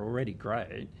that we're already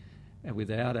great, and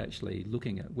without actually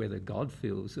looking at whether God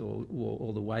feels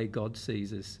or the way God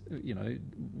sees us,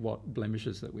 what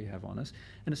blemishes that we have on us,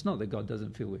 and it's not that God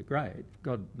doesn't feel we're great.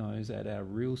 God knows at our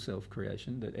real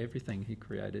self-creation that everything he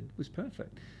created was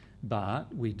perfect.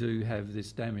 But we do have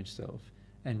this damaged self,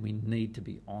 and we need to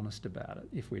be honest about it.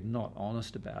 If we're not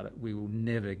honest about it, we will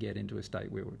never get into a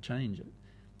state where we'll change it.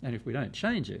 And if we don't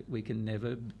change it, we can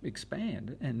never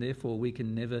expand, and therefore we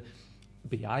can never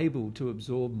be able to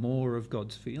absorb more of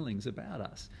God's feelings about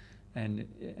us. And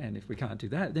if we can't do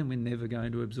that, then we're never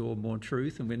going to absorb more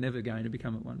truth, and we're never going to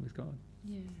become at one with God.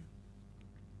 Yeah.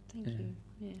 Thank you.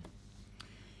 Yeah.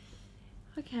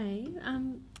 Okay.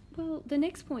 Well, the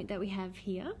next point that we have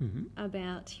here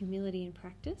about humility in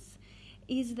practice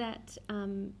is that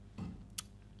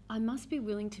I must be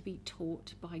willing to be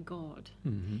taught by God.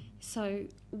 So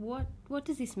what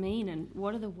does this mean, and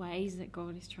what are the ways that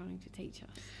God is trying to teach us?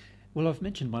 Well, I've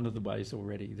mentioned one of the ways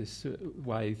already, this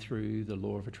way through the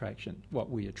law of attraction, what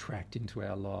we attract into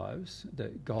our lives,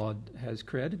 that God has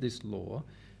created this law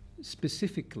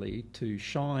specifically to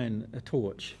shine a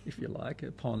torch, if you like,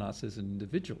 upon us as an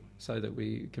individual, so that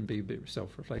we can be a bit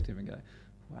self-reflective and go,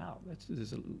 wow,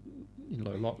 there's a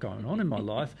lot going on in my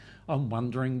life. I'm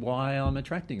wondering why I'm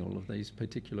attracting all of these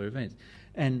particular events.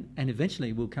 And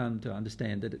eventually we'll come to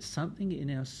understand that it's something in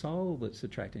our soul that's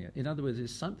attracting it. In other words,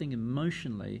 there's something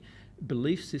emotionally,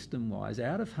 belief system-wise,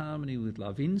 out of harmony with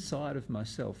love, inside of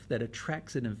myself, that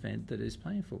attracts an event that is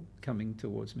painful coming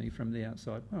towards me from the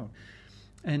outside world.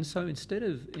 And so instead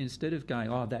of going,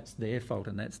 oh, that's their fault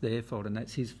and that's their fault and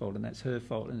that's his fault and that's her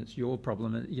fault and it's your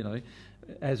problem,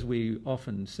 as we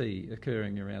often see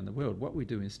occurring around the world, what we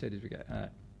do instead is we go,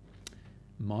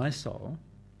 my soul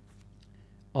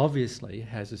obviously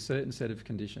has a certain set of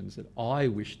conditions that I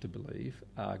wish to believe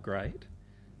are great,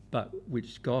 but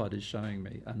which God is showing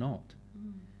me are not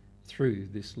through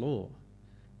this law.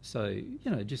 So,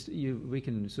 we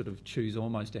can sort of choose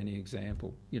almost any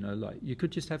example, like you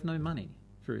could just have no money,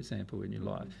 for example, in your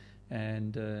life.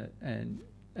 And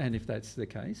if that's the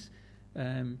case,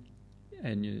 and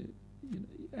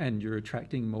you're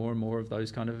attracting more and more of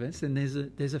those kind of events, then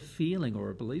there's a feeling or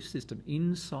a belief system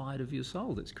inside of your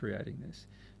soul that's creating this,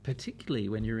 particularly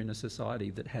when you're in a society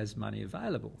that has money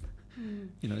available.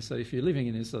 So if you're living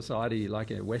in a society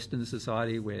like a Western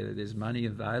society where there's money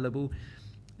available,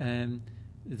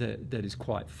 that is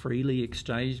quite freely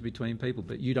exchanged between people,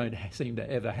 but you don't seem to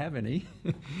ever have any,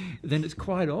 then it's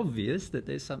quite obvious that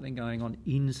there's something going on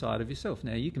inside of yourself.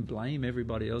 Now, you can blame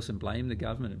everybody else and blame the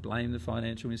government and blame the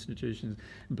financial institutions,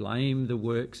 blame the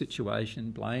work situation,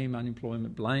 blame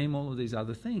unemployment, blame all of these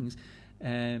other things,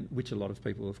 which a lot of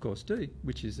people, of course, do,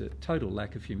 which is a total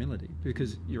lack of humility,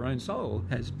 because your own soul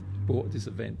has brought this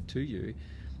event to you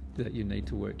that you need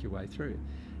to work your way through.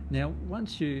 Now,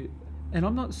 and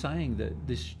I'm not saying that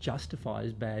this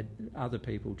justifies other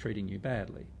people treating you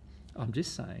badly. I'm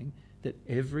just saying that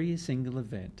every single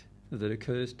event that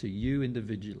occurs to you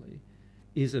individually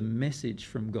is a message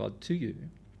from God to you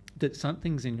that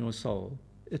something's in your soul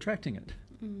attracting it.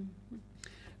 Mm-hmm.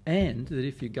 And that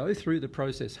if you go through the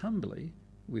process humbly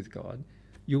with God,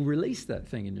 you'll release that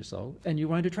thing in your soul and you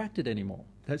won't attract it anymore.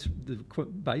 That's the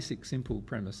basic, simple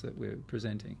premise that we're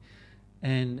presenting.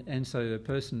 And so a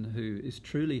person who is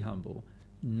truly humble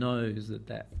knows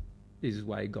that is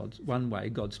one way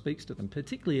God speaks to them,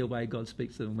 particularly a way God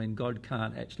speaks to them when God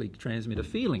can't actually transmit a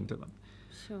feeling to them.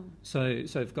 Sure. So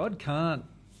if God can't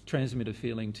transmit a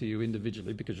feeling to you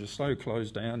individually because you're so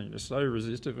closed down and you're so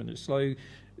resistive and you're so,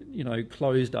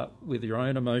 closed up with your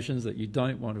own emotions that you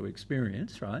don't want to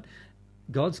experience, right?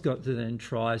 God's got to then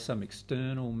try some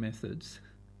external methods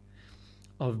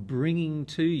of bringing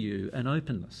to you an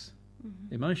openness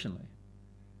emotionally.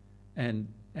 And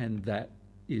that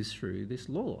is through this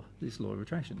law of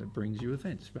attraction that brings you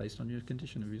events based on your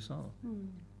condition of your soul.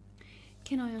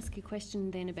 Can I ask a question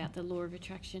then about the law of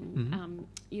attraction? Mm-hmm.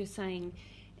 You're saying,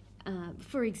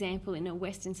 for example, in a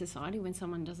Western society when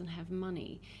someone doesn't have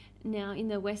money, now in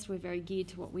the West we're very geared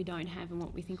to what we don't have and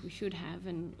what we think we should have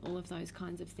and all of those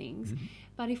kinds of things. Mm-hmm.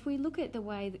 But if we look at the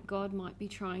way that God might be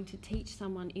trying to teach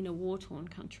someone in a war-torn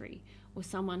country or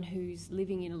someone who's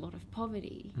living in a lot of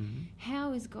poverty,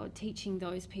 how is God teaching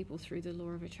those people through the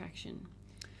law of attraction?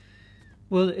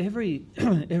 Well, every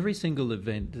single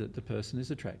event that the person is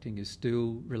attracting is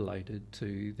still related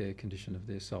to their condition of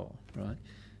their soul, right?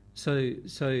 So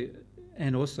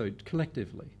and also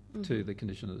collectively to the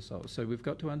condition of the soul. So we've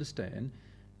got to understand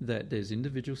that there's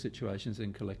individual situations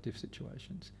and collective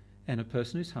situations, and a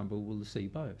person who's humble will see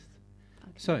both.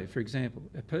 Okay. So, for example,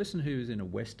 a person who is in a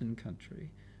Western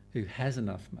country who has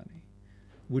enough money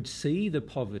would see the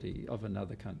poverty of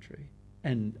another country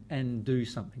and do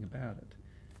something about it.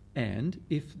 And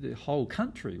if the whole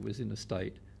country was in a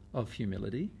state of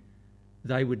humility,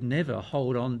 they would never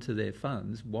hold on to their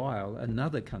funds while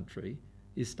another country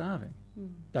is starving.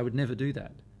 They would never do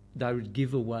that. They would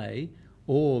give away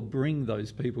or bring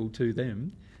those people to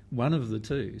them, one of the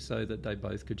two, so that they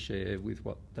both could share with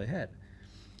what they had.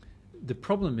 The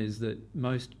problem is that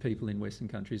most people in Western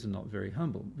countries are not very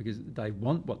humble because they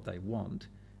want what they want,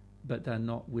 but they're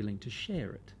not willing to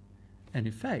share it. And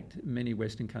in fact, many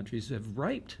Western countries have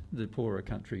raped the poorer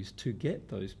countries to get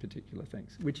those particular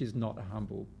things, which is not a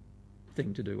humble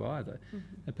thing to do either.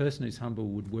 A person who's humble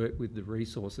would work with the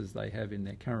resources they have in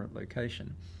their current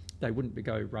location. They wouldn't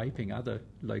go raping other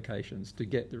locations to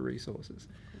get the resources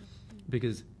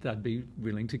because they'd be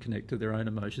willing to connect to their own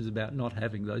emotions about not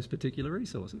having those particular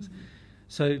resources.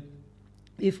 So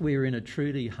if we're in a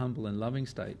truly humble and loving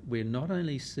state, we're not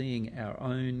only seeing our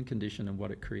own condition and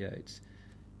what it creates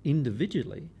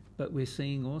individually, but we're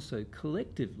seeing also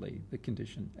collectively the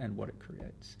condition and what it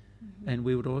creates. And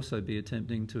we would also be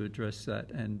attempting to address that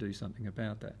and do something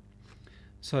about that.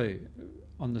 So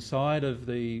on the side of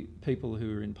the people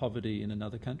who are in poverty in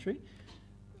another country,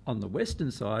 on the Western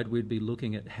side, we'd be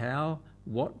looking at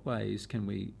what ways can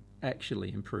we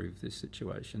actually improve this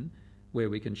situation where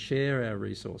we can share our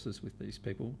resources with these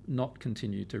people, not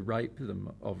continue to rape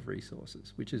them of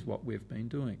resources, which is what we've been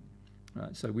doing.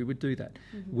 Right? So we would do that.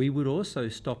 We would also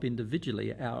stop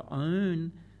individually our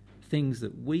own things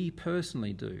that we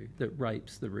personally do that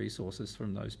rapes the resources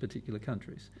from those particular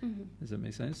countries. Does that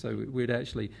make sense? So we'd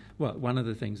actually, one of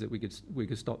the things that we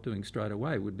could stop doing straight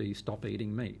away would be stop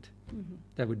eating meat.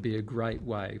 That would be a great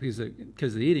way because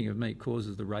the eating of meat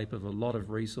causes the rape of a lot of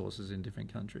resources in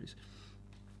different countries.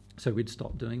 So we'd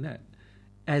stop doing that.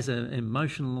 As an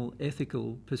emotional,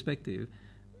 ethical perspective,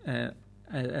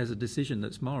 as a decision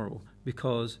that's moral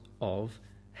because of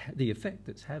the effect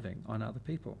it's having on other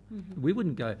people. We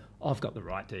wouldn't go, I've got the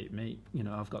right to eat meat,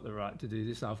 I've got the right to do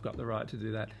this, I've got the right to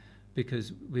do that.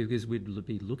 because we'd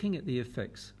be looking at the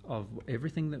effects of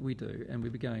everything that we do, and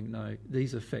we'd be going, no,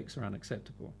 these effects are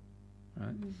unacceptable,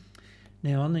 right?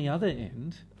 Now, on the other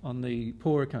end, on the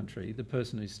poorer country, the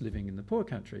person who's living in the poor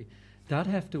country, they'd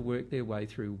have to work their way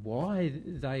through why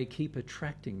they keep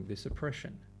attracting this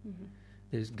oppression.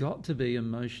 There's got to be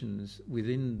emotions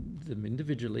within them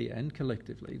individually and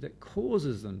collectively that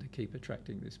causes them to keep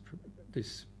attracting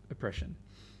this oppression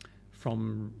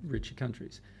from richer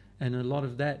countries. And a lot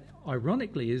of that,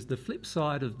 ironically, is the flip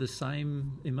side of the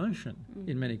same emotion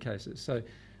in many cases. So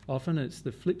often it's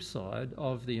the flip side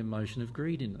of the emotion of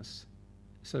greediness.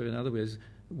 So in other words,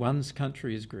 one's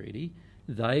country is greedy,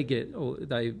 they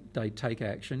take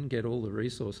action, get all the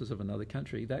resources of another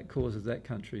country, that causes that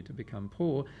country to become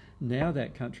poor. Now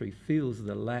that country feels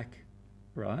the lack,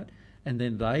 right? And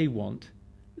then they want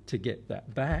to get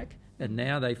that back, and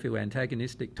now they feel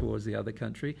antagonistic towards the other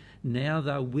country. Now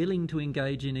they're willing to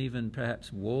engage in even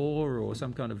perhaps war or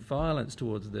some kind of violence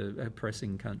towards the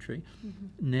oppressing country.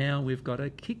 Now we've got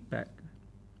a kickback.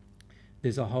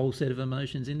 There's a whole set of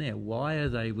emotions in there. Why are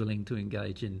they willing to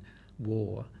engage in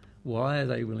war? Why are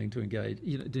they willing to engage?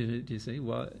 Do you see?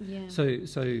 Why? Yeah. So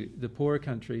the poorer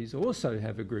countries also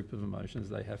have a group of emotions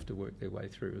they have to work their way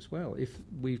through as well, if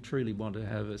we truly want to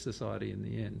have a society in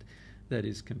the end that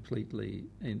is completely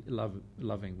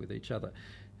loving with each other.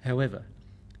 However,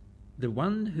 the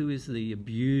one who is the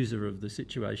abuser of the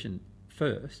situation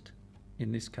first,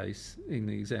 in this case, in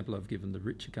the example I've given, the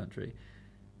richer country,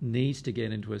 needs to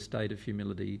get into a state of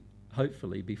humility,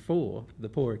 hopefully, before the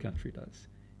poorer country does,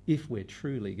 if we're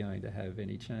truly going to have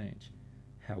any change.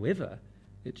 However,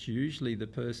 it's usually the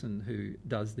person who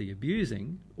does the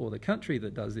abusing, or the country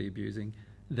that does the abusing,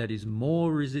 that is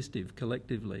more resistive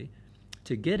collectively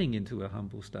to getting into a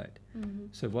humble state.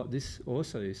 So what this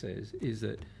also says is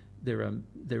that there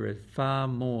are far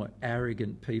more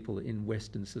arrogant people in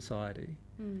Western society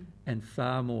and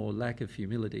far more lack of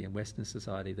humility in Western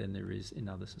society than there is in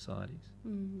other societies.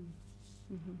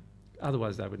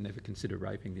 Otherwise they would never consider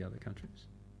raping the other countries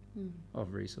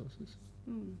of resources.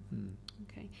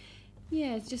 Okay.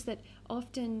 Yeah, it's just that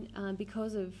often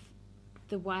because of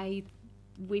the way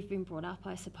we've been brought up,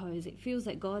 I suppose, it feels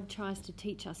that God tries to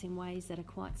teach us in ways that are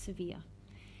quite severe,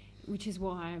 which is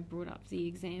why I brought up the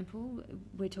example.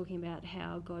 We're talking about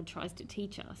how God tries to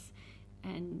teach us.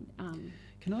 And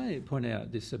can I point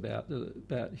out this about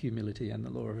humility and the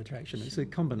law of attraction? It's a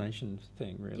combination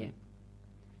thing, really.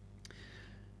 Yeah.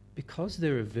 Because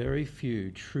there are very few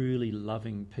truly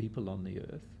loving people on the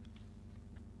earth,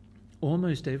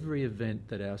 almost every event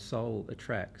that our soul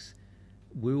attracts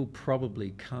will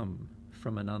probably come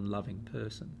from an unloving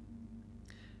person.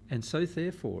 And so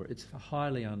therefore it's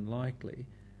highly unlikely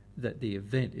that the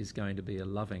event is going to be a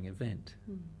loving event.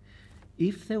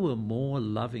 If there were more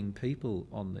loving people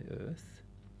on the earth,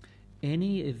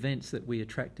 any events that we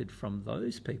attracted from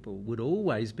those people would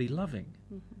always be loving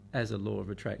as a law of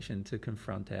attraction to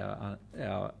confront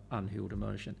our unhealed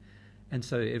emotion. And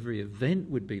so every event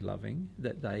would be loving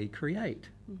that they create.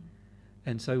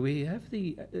 And so we have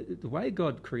the way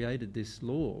God created this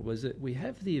law was that we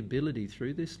have the ability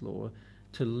through this law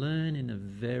to learn in a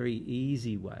very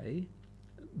easy way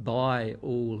by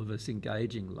all of us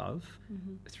engaging love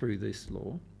through this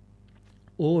law,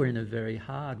 or in a very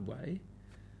hard way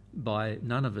by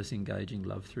none of us engaging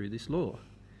love through this law.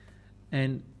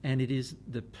 And it is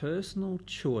the personal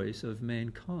choice of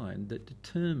mankind that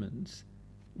determines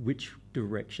which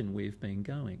direction we've been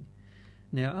going.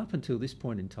 Now, up until this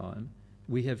point in time,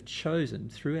 we have chosen,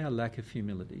 through our lack of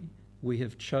humility, we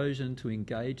have chosen to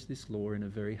engage this law in a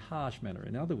very harsh manner.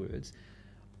 In other words,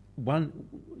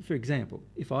 for example,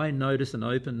 if I notice an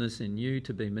openness in you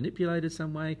to be manipulated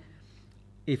some way,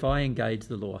 if I engage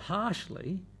the law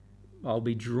harshly, I'll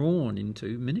be drawn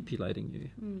into manipulating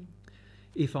you.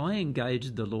 If I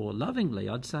engaged the law lovingly,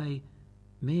 I'd say,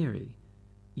 Mary,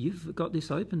 you've got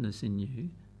this openness in you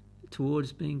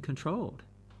towards being controlled.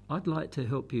 I'd like to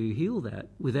help you heal that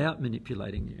without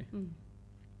manipulating you.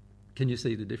 Can you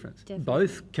see the difference? Definitely.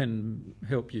 Both can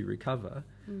help you recover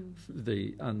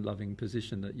the unloving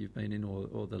position that you've been in,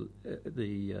 or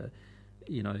the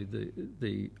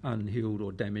unhealed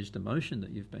or damaged emotion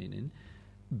that you've been in.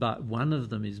 But one of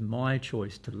them is my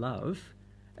choice to love,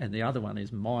 and the other one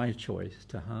is my choice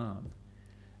to harm.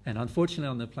 And unfortunately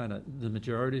on the planet, the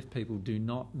majority of people do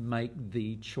not make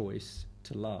the choice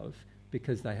to love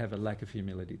because they have a lack of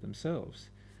humility themselves.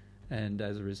 And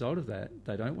as a result of that,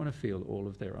 they don't want to feel all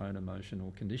of their own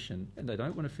emotional condition, and they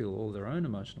don't want to feel all their own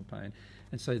emotional pain.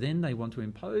 And so then they want to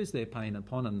impose their pain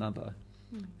upon another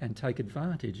and take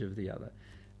advantage of the other.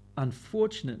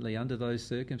 unfortunately, under those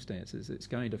circumstances, it's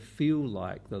going to feel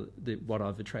like what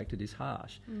I've attracted is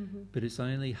harsh. But it's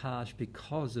only harsh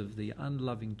because of the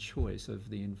unloving choice of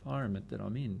the environment that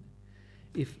I'm in.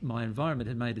 If my environment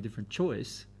had made a different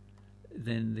choice,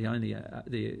 then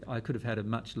I could have had a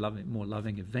much more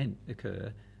loving event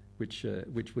occur, which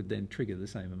would then trigger the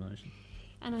same emotion.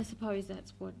 And I suppose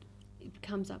that's what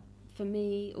comes up for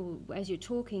me, or as you're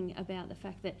talking about the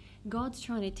fact that God's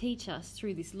trying to teach us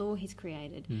through this law He's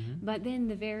created, but then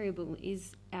the variable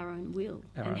is our own will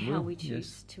and how we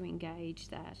choose to engage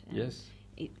that. And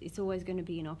it's always going to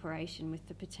be in operation with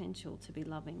the potential to be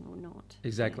loving or not.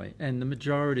 Exactly. Yeah. And the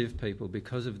majority of people,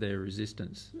 because of their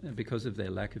resistance, because of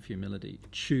their lack of humility,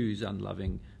 choose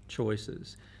unloving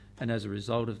choices. And as a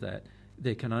result of that,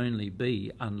 there can only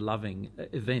be unloving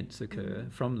events occur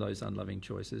from those unloving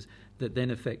choices that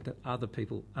then affect other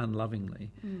people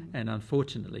unlovingly. And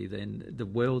unfortunately, then the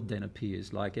world then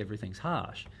appears like everything's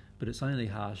harsh, but it's only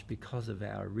harsh because of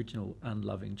our original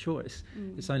unloving choice.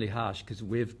 It's only harsh because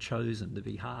we've chosen to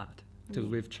be hard,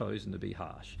 we've chosen to be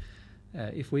harsh.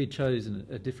 If we had chosen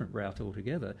a different route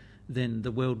altogether, then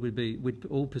the world we'd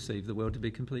all perceive the world to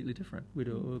be completely different. We'd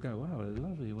all go, wow,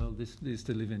 lovely, well, this is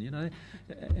to live in, you know,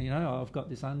 I've got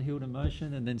this unhealed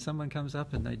emotion, and then someone comes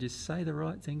up and they just say the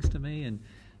right things to me,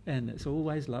 and it's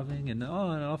always loving, and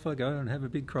off I go and have a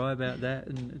big cry about that,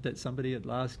 and that somebody at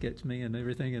last gets me and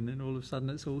everything, and then all of a sudden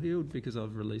it's all healed because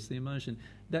I've released the emotion.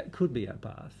 That could be our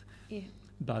path. Yeah.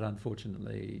 But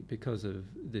unfortunately, because of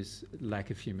this lack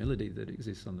of humility that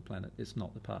exists on the planet, it's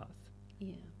not the path.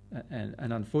 Yeah.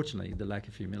 And unfortunately, the lack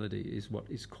of humility is what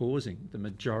is causing the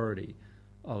majority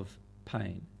of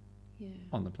pain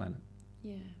on the planet.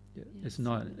 Yeah. It's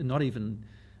not even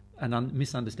a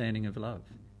misunderstanding of love.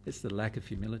 It's the lack of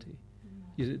humility.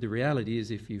 The reality is,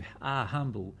 if you are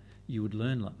humble, you would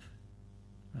learn love.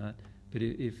 Right? But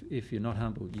if you're not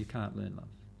humble, you can't learn love.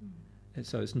 And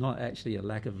so it's not actually a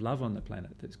lack of love on the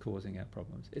planet that's causing our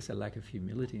problems. It's a lack of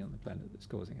humility on the planet that's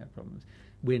causing our problems.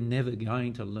 We're never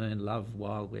going to learn love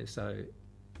while we're so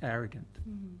arrogant.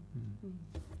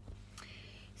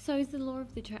 So is the law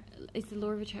of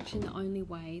attraction the only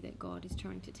way that God is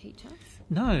trying to teach us?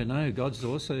 No. God's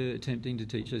also attempting to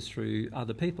teach us through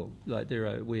other people. Like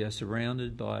we are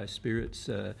surrounded by spirits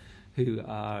who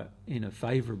are in a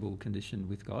favourable condition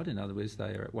with God. In other words,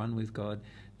 they are at one with God.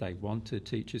 They want to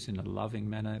teach us in a loving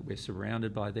manner. We're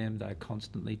surrounded by them. They're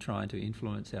constantly trying to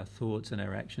influence our thoughts and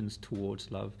our actions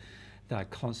towards love. They're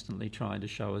constantly trying to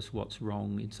show us what's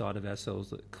wrong inside of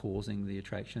ourselves that's causing the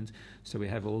attractions. So we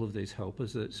have all of these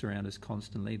helpers that surround us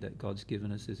constantly that God's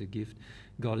given us as a gift.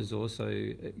 God has also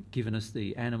given us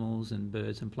the animals and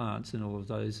birds and plants and all of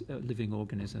those living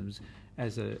organisms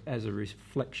as a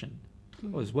reflection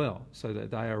as well, so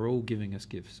that they are all giving us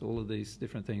gifts. All of these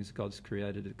different things God's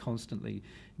created are constantly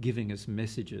giving us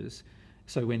messages.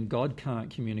 So when God can't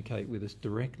communicate with us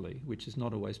directly, which is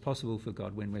not always possible for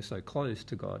God when we're so close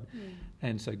to God,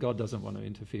 and so God doesn't want to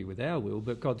interfere with our will,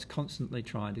 but God's constantly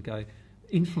trying to go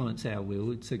influence our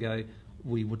will to go,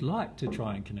 we would like to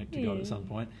try and connect to God at some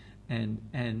point.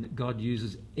 And God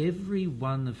uses every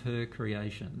one of her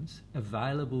creations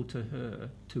available to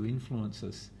her to influence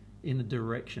us in a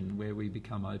direction where we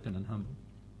become open and humble.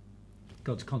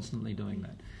 God's constantly doing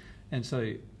that. And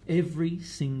so every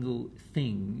single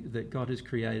thing that God has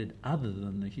created other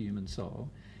than the human soul,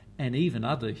 and even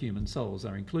other human souls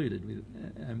are included, with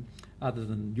other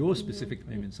than your specific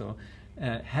human soul,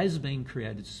 has been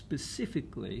created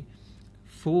specifically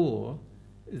for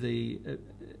the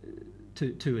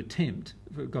to attempt,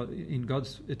 for God, in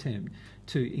God's attempt,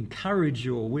 to encourage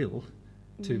your will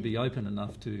to be open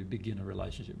enough to begin a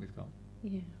relationship with God.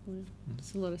 Yeah, well,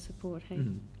 it's a lot of support, hey?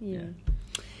 Yeah.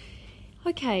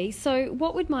 Okay, so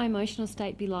what would my emotional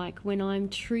state be like when I'm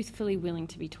truthfully willing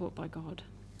to be taught by God?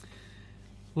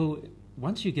 Well,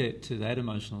 once you get to that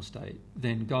emotional state,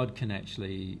 then God can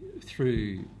actually,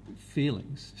 through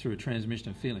feelings, through a transmission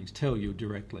of feelings, tell you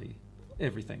directly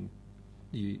everything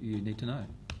you need to know.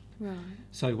 Right.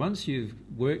 So once you've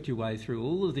worked your way through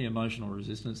all of the emotional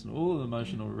resistance and all of the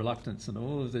emotional reluctance and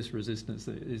all of this resistance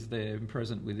that is there and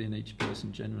present within each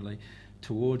person generally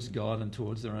towards God and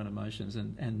towards their own emotions,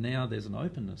 and now there's an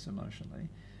openness emotionally,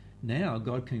 now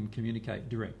God can communicate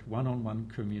direct,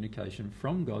 one-on-one communication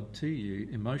from God to you,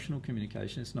 emotional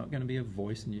communication. It's not going to be a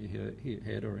voice in your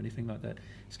head or anything like that.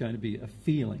 It's going to be a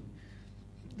feeling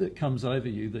that comes over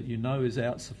you that you know is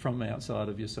from outside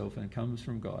of yourself and comes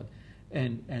from God.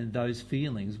 And those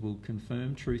feelings will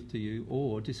confirm truth to you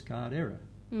or discard error.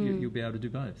 You'll be able to do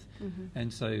both.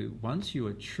 And so once you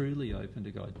are truly open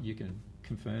to God, you can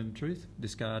confirm truth,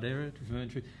 discard error, confirm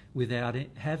truth, without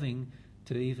having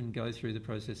to even go through the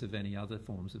process of any other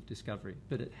forms of discovery.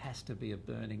 But it has to be a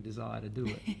burning desire to do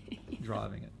it,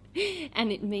 driving it.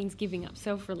 And it means giving up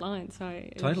self-reliance.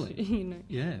 Totally.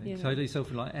 Yeah. Totally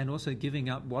self-reliant, and also giving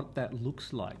up what that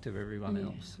looks like to everyone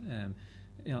else.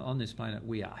 On this planet,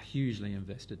 we are hugely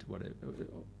invested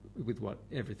with what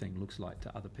everything looks like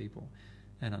to other people.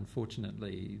 And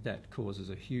unfortunately, that causes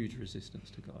a huge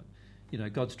resistance to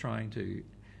God. God's trying to...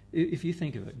 If you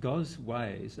think of it, God's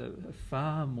ways are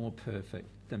far more perfect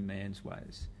than man's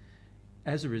ways.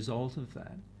 As a result of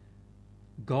that,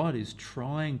 God is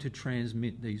trying to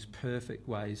transmit these perfect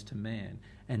ways to man,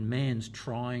 and man's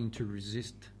trying to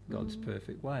resist God's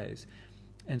perfect ways.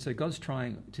 And so God's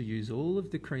trying to use all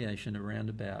of the creation around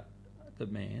about the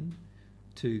man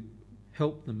to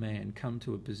help the man come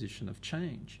to a position of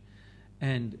change.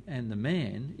 And the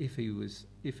man, if he was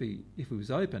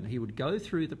open, he would go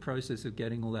through the process of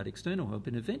getting all that external help,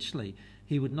 and eventually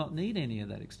he would not need any of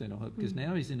that external help, because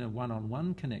now he's in a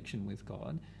one-on-one connection with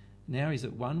God. Now he's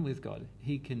at one with God.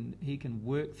 He can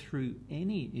work through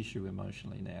any issue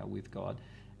emotionally now with God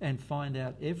and find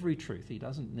out every truth. He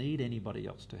doesn't need anybody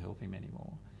else to help him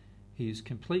anymore. He is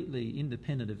completely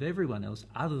independent of everyone else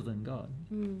other than God.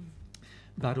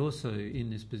 But also in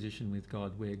this position with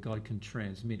God where God can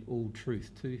transmit all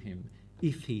truth to him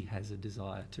if he has a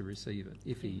desire to receive it,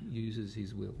 if he uses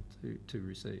his will to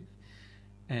receive.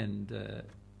 And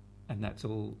that's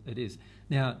all it is.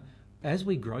 Now, as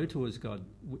we grow towards God,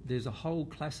 there's a whole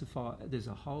class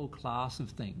of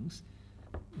things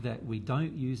that we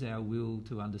don't use our will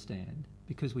to understand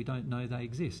because we don't know they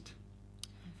exist.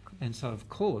 And so, of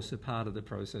course, a part of the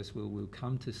process we'll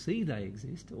come to see they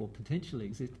exist or potentially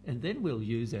exist, and then we'll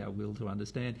use our will to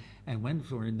understand. And when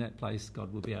we're in that place,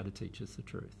 God will be able to teach us the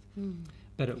truth.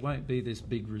 But it won't be this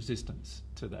big resistance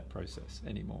to that process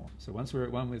anymore. So once we're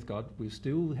at one with God, we'll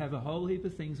still have a whole heap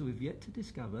of things that we've yet to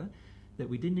discover that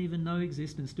we didn't even know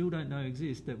exist and still don't know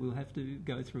exist, that we'll have to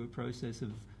go through a process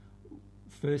of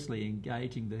firstly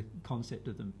engaging the concept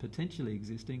of them potentially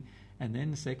existing, and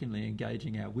then secondly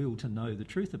engaging our will to know the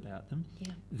truth about them.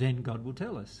 Then God will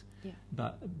tell us.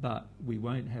 But we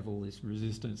won't have all this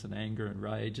resistance and anger and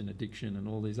rage and addiction and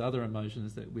all these other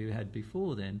emotions that we had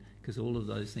before then, because all of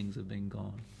those things have been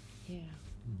gone. Sure.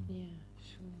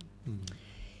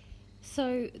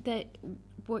 So that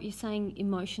what you're saying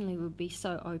emotionally would be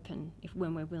so open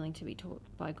when we're willing to be taught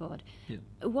by God.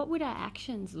 What would our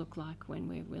actions look like when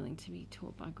we're willing to be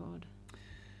taught by God?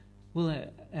 Well,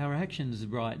 our actions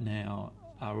right now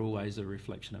are always a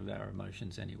reflection of our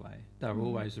emotions anyway. They're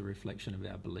always a reflection of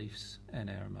our beliefs and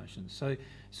our emotions.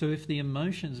 So if the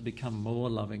emotions become more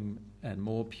loving and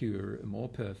more pure and more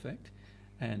perfect,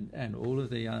 and all of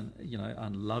the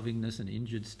unlovingness and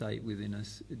injured state within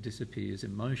us disappears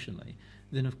emotionally,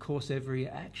 then of course every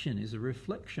action is a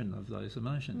reflection of those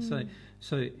emotions.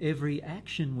 So every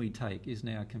action we take is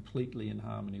now completely in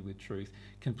harmony with truth,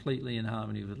 completely in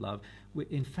harmony with love.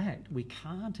 In fact, we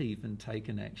can't even take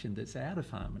an action that's out of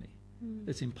harmony.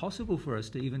 It's impossible for us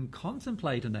to even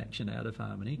contemplate an action out of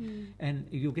harmony, and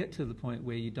you'll get to the point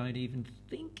where you don't even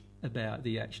think about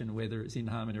the action, whether it's in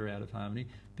harmony or out of harmony,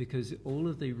 because all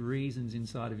of the reasons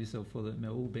inside of yourself for them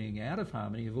all being out of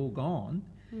harmony have all gone.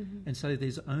 And so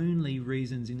there's only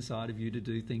reasons inside of you to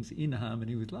do things in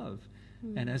harmony with love.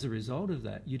 And as a result of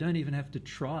that, you don't even have to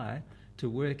try to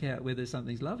work out whether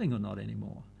something's loving or not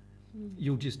anymore.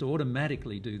 You'll just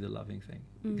automatically do the loving thing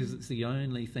because it's the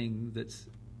only thing that's...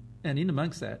 And in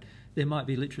amongst that, there might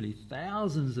be literally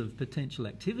thousands of potential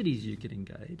activities you could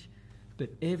engage, but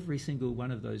every single one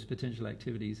of those potential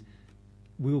activities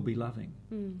will be loving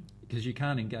because you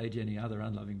can't engage any other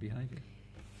unloving behaviour.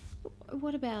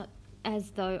 What about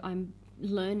as though I'm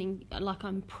learning, like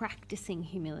I'm practicing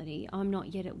humility, I'm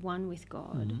not yet at one with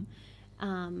God?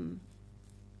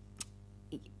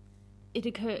 It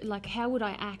occurred, like, how would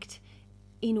I act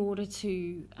in order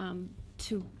to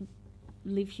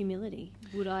live humility?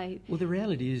 Would I... Well, the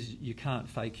reality is you can't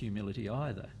fake humility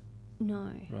either.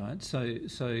 No. Right? So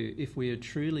if we are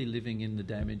truly living in the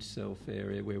damaged self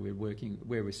area where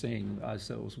we're seeing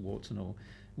ourselves warts and all,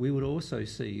 we would also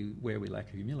see where we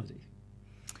lack humility.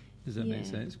 Does that make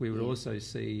sense? We would also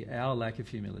see our lack of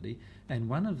humility, and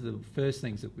one of the first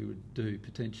things that we would do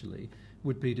potentially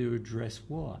would be to address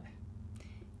why.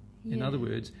 In other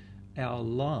words, our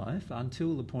life,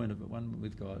 until the point of one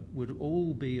with God, would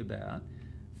all be about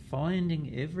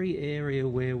finding every area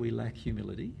where we lack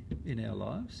humility in our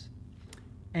lives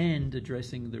and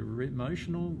addressing the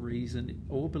emotional reason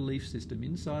or belief system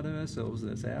inside of ourselves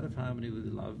that's out of harmony with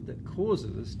love that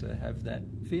causes us to have that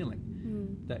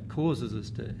feeling, that causes us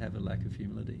to have a lack of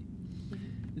humility.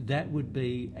 that would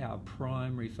be our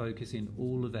primary focus in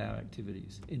all of our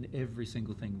activities, in every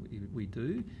single thing we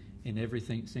do, in every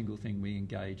single thing we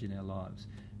engage in our lives.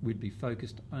 We'd be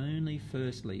focused only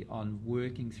firstly on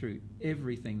working through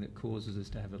everything that causes us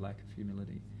to have a lack of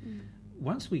humility.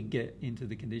 Once we get into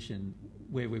the condition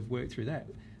where we've worked through that,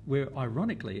 we're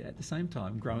ironically at the same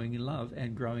time growing in love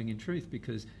and growing in truth,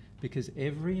 because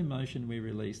every emotion we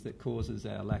release that causes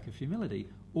our lack of humility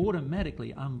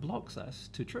automatically unblocks us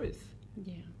to truth.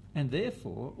 Yeah. And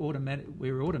therefore,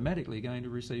 we're automatically going to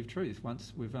receive truth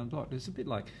once we've unblocked. It's a bit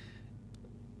like,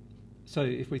 so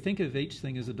if we think of each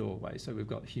thing as a doorway, so we've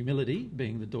got humility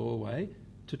being the doorway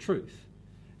to truth.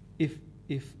 If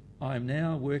I'm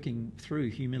now working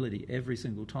through humility every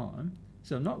single time,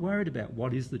 so I'm not worried about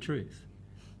what is the truth.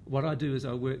 What I do is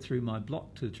I work through my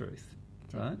block to truth,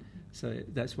 right? So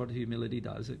that's what humility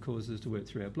does. It causes us to work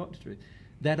through our block to truth.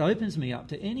 That opens me up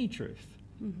to any truth.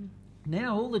 Mm-hmm.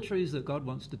 Now all the truths that God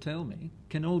wants to tell me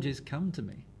can all just come to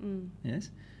me.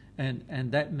 Yes,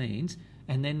 and that means,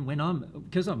 and then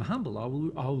because I'm humble, I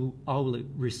will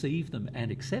receive them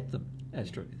and accept them as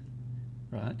truth,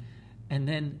 right? And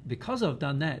then because I've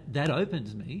done that, that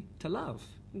opens me to love.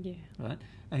 Yeah. Right?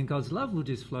 And God's love will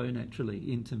just flow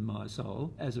naturally into my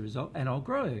soul as a result, and I'll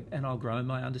grow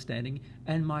my understanding,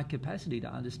 and my capacity to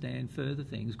understand further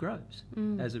things grows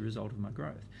as a result of my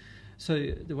growth.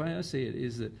 So the way I see it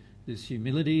is that this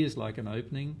humility is like an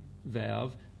opening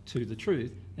valve to the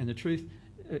truth, and the truth,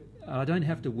 I don't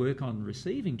have to work on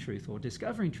receiving truth or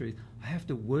discovering truth, I have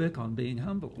to work on being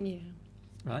humble. Yeah.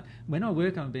 Right? When I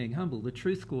work on being humble, the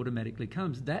truth automatically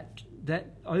comes. That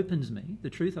opens me, the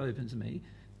truth opens me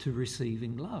to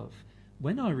receiving love.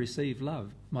 When I receive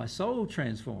love, my soul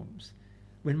transforms.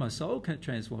 When my soul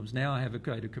transforms, now I have a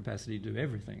greater capacity to do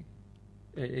everything.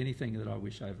 Anything that I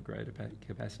wish I have a greater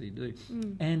capacity to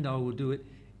do. And I will do it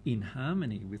in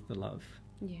harmony with the love.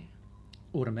 Yeah.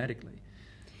 Automatically.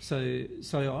 So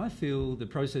I feel the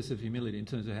process of humility in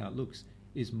terms of how it looks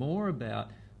is more about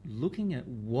looking at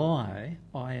why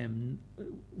I am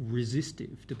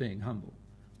resistive to being humble.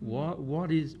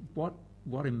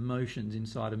 What emotions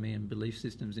inside of me and belief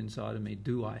systems inside of me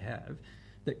do I have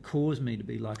that cause me to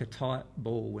be like a tight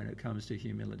ball when it comes to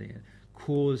humility, and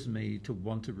cause me to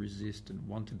want to resist and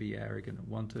want to be arrogant and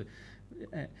want to...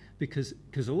 because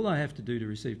all I have to do to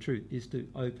receive truth is to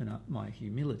open up my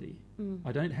humility.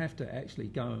 I don't have to actually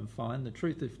go and find the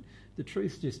truth. The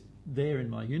truth's just there in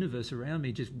my universe around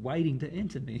me, just waiting to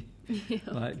enter me. Yeah,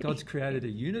 like God's created a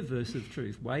universe of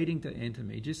truth waiting to enter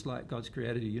me, just like God's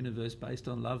created a universe based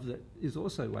on love that is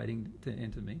also waiting to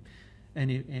enter me.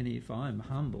 And if I'm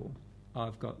humble,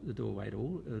 I've got the doorway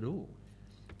to it all.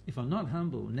 If I'm not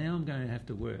humble, now I'm going to have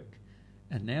to work.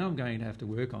 And now I'm going to have to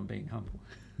work on being humble.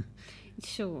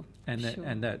 Sure. And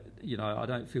that I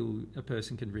don't feel a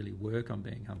person can really work on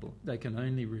being humble. They can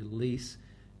only release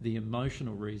the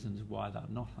emotional reasons why they're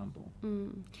not humble.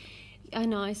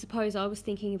 And I suppose I was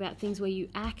thinking about things where you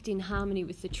act in harmony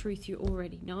with the truth you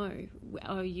already know,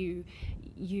 or you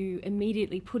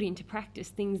immediately put into practice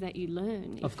things that you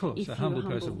learn. Of course, a humble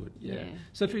person would, yeah.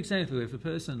 So, for example, if a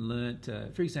person learnt,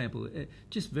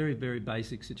 just very, very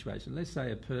basic situation. Let's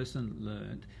say a person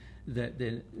learned that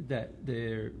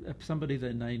somebody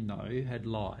that they know had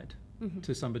lied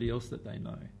to somebody else that they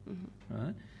know,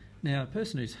 right? Now, a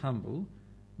person who's humble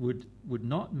would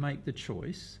not make the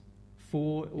choice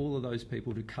for all of those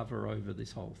people to cover over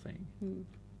this whole thing.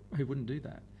 Who wouldn't do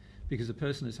that? Because a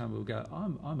person who's humble will go,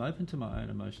 I'm open to my own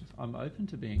emotions. I'm open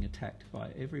to being attacked by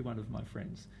every one of my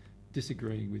friends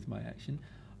disagreeing with my action.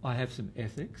 I have some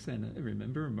ethics, and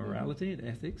remember, morality and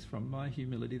ethics from my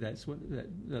humility, that's what that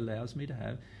allows me to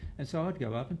have. And so I'd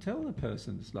go up and tell the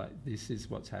persons, like, this is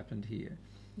what's happened here.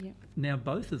 Yep. Now,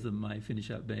 both of them may finish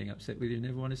up being upset with you and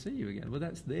never want to see you again. Well,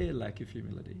 that's their lack of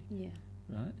humility. Yeah.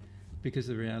 Right? Because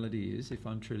the reality is, if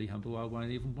I'm truly humble, I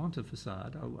won't even want a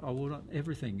facade. I want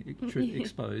everything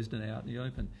exposed and out in the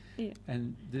open. Yeah.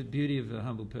 And the beauty of a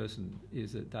humble person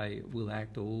is that they will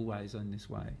act always in this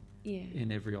way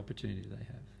in every opportunity they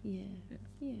have.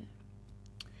 Yeah.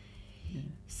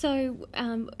 So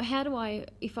how do I,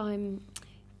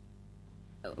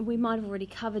 we might have already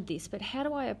covered this, but how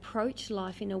do I approach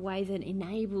life in a way that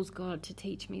enables God to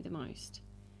teach me the most?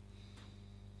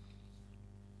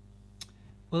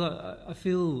 Well, I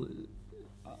feel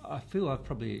I've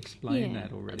probably explained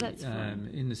that already. That's fine.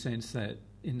 In the sense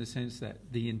that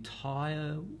the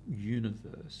entire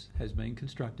universe has been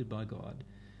constructed by God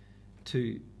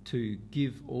to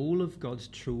give all of God's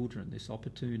children this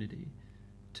opportunity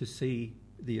to see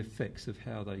the effects of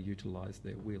how they utilise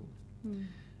their will.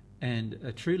 And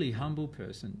a truly humble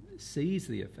person sees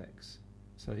the effects.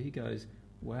 So he goes,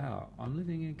 wow, I'm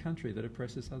living in a country that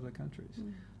oppresses other countries.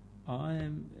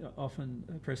 I'm often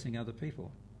oppressing other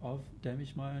people. I've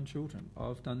damaged my own children.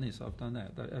 I've done this, I've done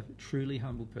that. A truly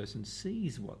humble person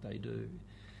sees what they do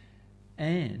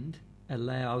and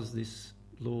allows this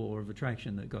law of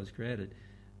attraction that God's created,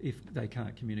 if they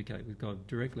can't communicate with God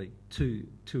directly, to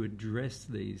address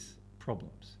these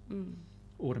problems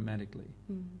automatically.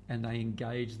 And they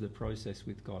engage the process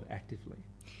with God actively.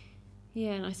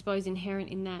 Yeah, and I suppose inherent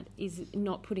in that is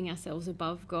not putting ourselves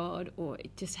above God, or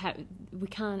just we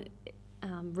can't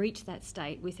reach that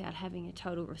state without having a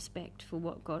total respect for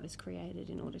what God has created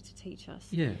in order to teach us.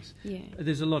 Yes. Yeah.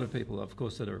 There's a lot of people, of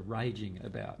course, that are raging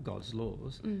about God's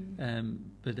laws,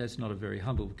 but that's not a very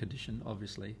humble condition,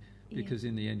 obviously, because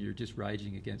in the end you're just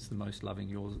raging against the most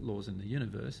loving laws in the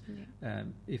universe.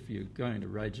 If you're going to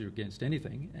rage against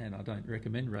anything, and I don't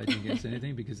recommend raging against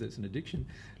anything because that's an addiction,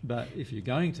 but if you're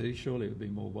going to, surely it would be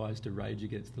more wise to rage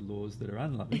against the laws that are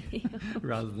unloving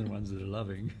rather than ones that are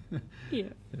loving.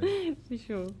 For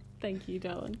sure. Thank you,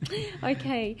 Darlin.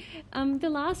 Okay, the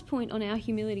last point on our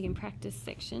humility in practice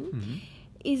section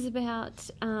is about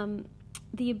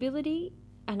the ability,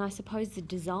 and I suppose the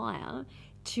desire,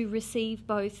 to receive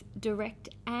both direct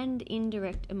and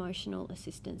indirect emotional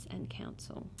assistance and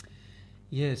counsel.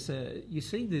 Yes, you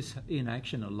see this in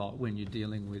action a lot when you're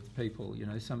dealing with people. You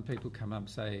know, some people come up,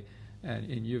 say,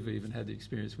 and you've even had the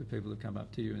experience where people have come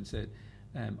up to you and said,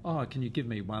 can you give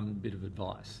me one bit of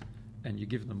advice? And you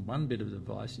give them one bit of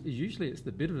advice. Usually it's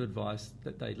the bit of advice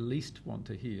that they least want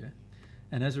to hear.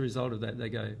 And as a result of that, they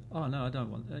go, oh, no, I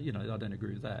don't want, I don't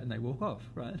agree with that. And they walk off,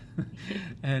 right?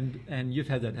 and you've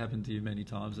had that happen to you many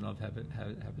times, and I've had it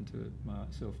happen to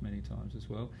myself many times as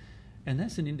well. And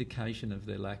that's an indication of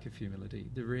their lack of humility.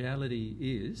 The reality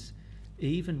is,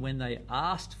 even when they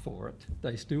asked for it,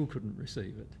 they still couldn't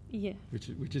receive it. Yeah.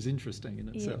 Which is interesting in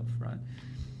itself, right?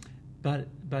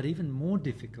 But even more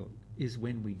difficult is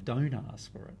when we don't ask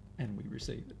for it and we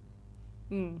receive it.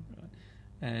 Right?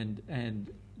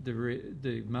 And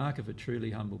the mark of a truly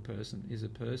humble person is a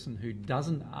person who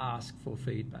doesn't ask for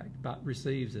feedback but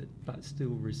receives it, but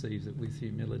still receives it with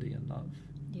humility and love.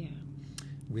 Yeah.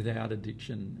 Without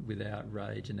addiction, without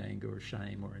rage and anger or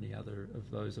shame or any other of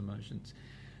those emotions.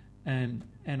 And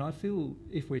I feel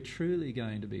if we're truly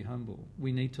going to be humble,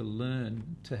 we need to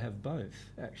learn to have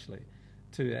both, actually.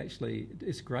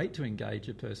 It's great to engage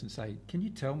a person and say, can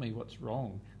you tell me what's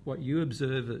wrong, what you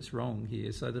observe that's wrong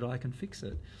here so that I can fix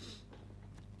it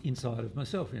inside of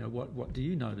myself? What do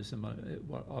you notice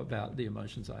about the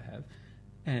emotions I have?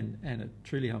 And a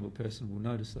truly humble person will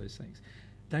notice those things.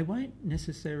 They won't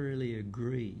necessarily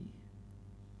agree,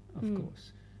 of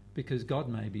course, because God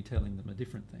may be telling them a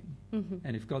different thing.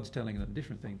 And if God's telling them a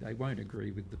different thing, they won't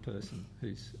agree with the person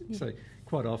who's... So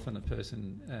quite often a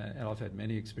person, and I've had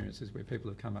many experiences where people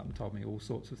have come up and told me all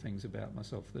sorts of things about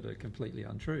myself that are completely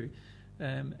untrue.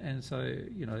 And so,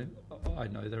 I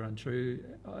know they're untrue,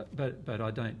 but I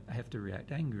don't have to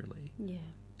react angrily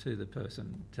to the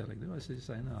person telling them. I just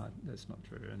say, no, that's not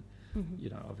true, and you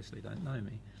obviously don't know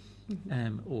me.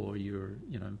 Or you're,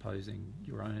 imposing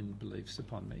your own beliefs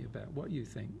upon me about what you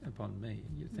think upon me.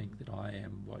 You think that I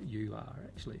am what you are,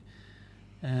 actually.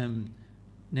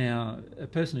 Now, a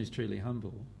person who's truly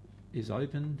humble is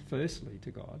open, firstly,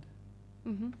 to God,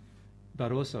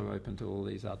 but also open to all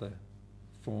these other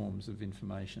forms of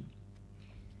information.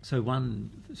 So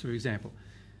for example,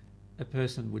 a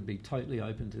person would be totally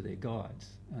open to their guides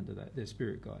under that, their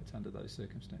spirit guides under those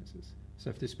circumstances. So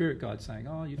if the spirit guide's saying,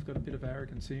 oh, you've got a bit of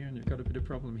arrogance here and you've got a bit of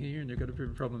problem here and you've got a bit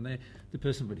of problem there, the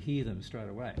person would hear them straight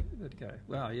away. They'd go,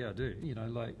 well, yeah, I do.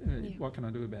 What can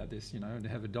I do about this? And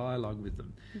have a dialogue with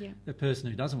them. Yeah. The person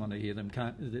who doesn't want to hear them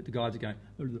the guides are going,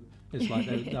 it's like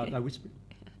they whisper.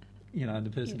 And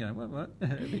the person going, what?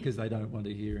 Because they don't want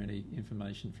to hear any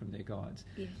information from their guides.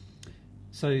 Yeah.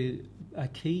 So a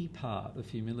key part of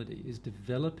humility is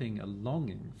developing a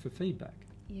longing for feedback.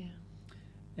 Yeah.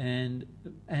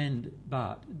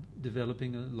 But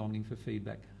developing a longing for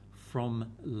feedback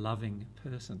from loving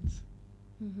persons.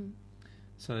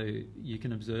 So you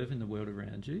can observe in the world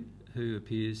around you who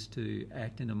appears to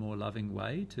act in a more loving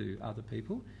way to other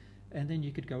people, and then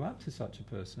you could go up to such a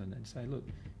person and say, look,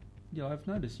 I've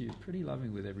noticed you're pretty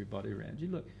loving with everybody around you.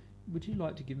 Look, would you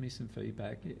like to give me some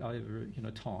feedback over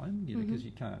time? Because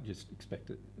you can't just expect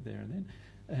it there and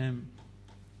then.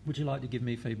 Would you like to give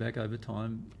me feedback over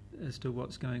time as to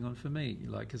what's going on for me?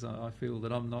 Because I feel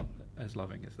that I'm not as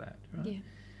loving as that, right? Yeah.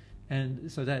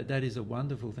 And so that is a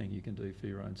wonderful thing you can do for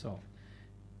your own soul.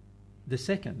 The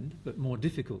second, but more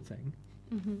difficult thing,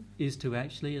 is to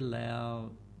actually allow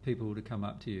people to come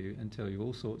up to you and tell you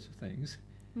all sorts of things,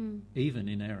 even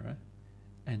in error,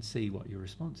 and see what your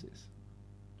response is.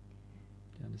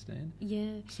 you understand?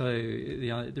 Yeah. So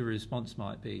the response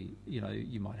might be,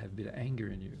 you might have a bit of anger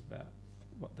in you about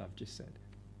what they've just said.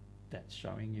 That's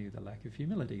showing you the lack of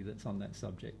humility that's on that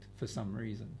subject for some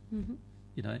reason,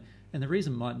 and the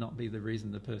reason might not be the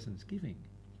reason the person's giving.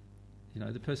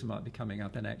 The person might be coming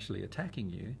up and actually attacking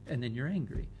you, and then you're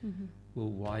angry. Well,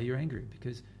 why are you angry?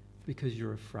 Because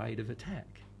you're afraid of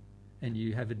attack, and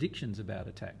you have addictions about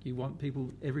attack. You want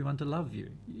everyone to love you.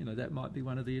 That might be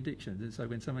one of the addictions. And so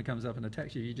when someone comes up and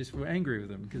attacks you, you just feel angry with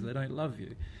them because they don't love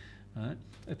you. Right?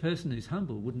 A person who's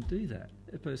humble wouldn't do that.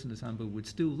 A person who's humble would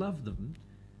still love them,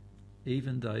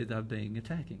 even though they're being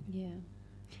attacking. Yeah.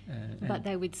 But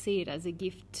they would see it as a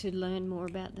gift to learn more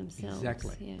about themselves.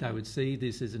 Exactly. Yeah. They would see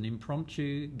this as an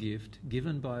impromptu gift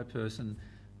given by a person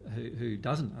who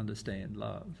doesn't understand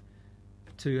love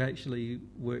to actually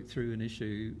work through an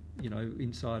issue,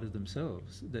 inside of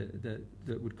themselves that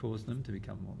would cause them to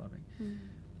become more loving.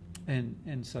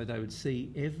 And so they would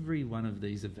see every one of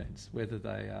these events, whether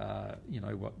they are,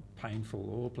 painful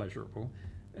or pleasurable,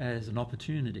 as an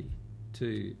opportunity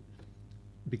to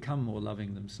become more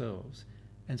loving themselves.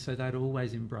 And so they'd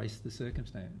always embrace the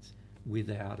circumstance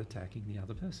without attacking the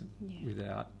other person,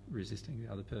 without resisting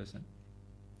the other person.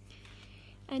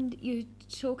 And you're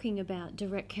talking about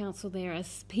direct counsel there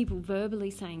as people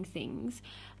verbally saying things,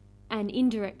 and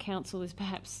indirect counsel is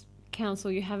perhaps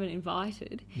counsel you haven't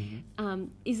invited.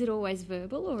 Is it always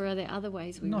verbal, or are there other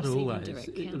ways we receive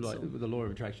indirect counsel? Like the law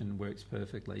of attraction works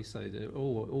perfectly, so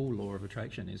all law of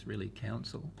attraction is really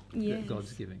counsel that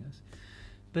God's giving us.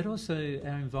 But also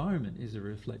our environment is a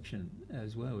reflection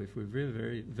as well. If we're very,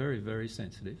 very, very, very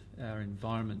sensitive, our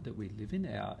environment that we live in,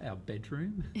 our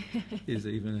bedroom is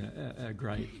even a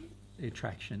great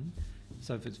attraction.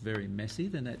 So if it's very messy,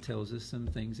 then that tells us some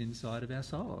things inside of our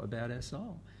soul, about our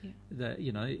soul. Yeah. That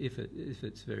if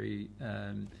it's very,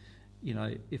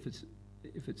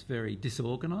 if it's very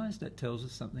disorganised, that tells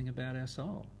us something about our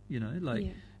soul.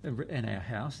 And our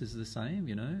house is the same.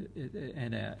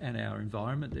 And our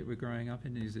environment that we're growing up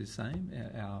in is the same.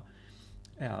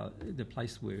 The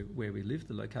place where we live,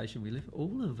 the location we live,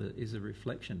 all of it is a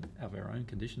reflection of our own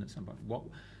condition at some point.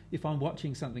 If I'm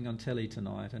watching something on telly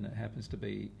tonight and it happens to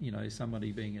be,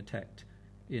 somebody being attacked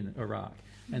in Iraq,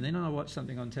 and then I watch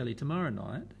something on telly tomorrow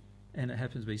night and it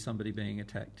happens to be somebody being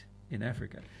attacked in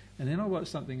Africa, and then I watch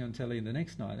something on telly and the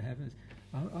next night it happens,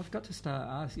 I've got to start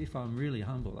asking, if I'm really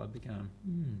humble, I've become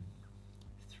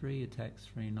 3 attacks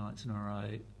 3 nights in a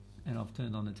row, and I've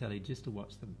turned on the telly just to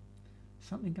watch them.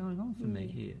 Something going on for me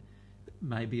here.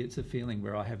 Maybe it's a feeling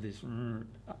where I have this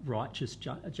righteous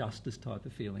justice type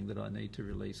of feeling that I need to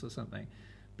release or something.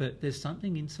 But there's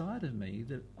something inside of me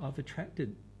that I've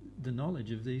attracted the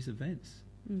knowledge of these events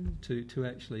to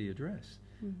actually address.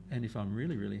 And if I'm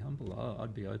really, really humble,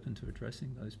 I'd be open to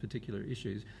addressing those particular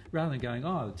issues rather than going,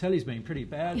 the telly's been pretty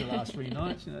bad the last 3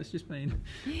 nights. It's just been...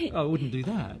 I wouldn't do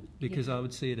that because I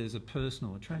would see it as a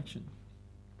personal attraction,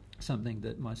 something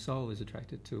that my soul is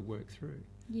attracted to work through.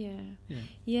 Yeah,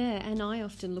 and I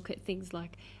often look at things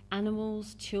like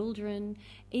animals, children,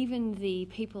 even the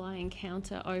people I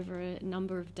encounter over a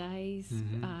number of days,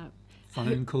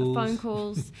 phone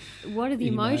calls. What are the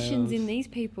emotions in these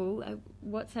people?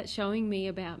 What's that showing me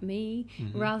about me,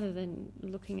 rather than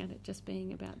looking at it just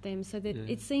being about them? So that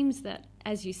it seems that,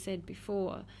 as you said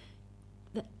before,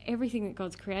 that everything that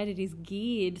God's created is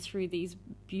geared through these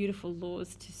beautiful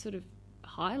laws to sort of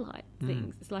highlight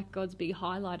things. It's like God's big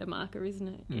highlighter marker, isn't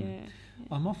it? Yeah.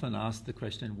 I'm often asked the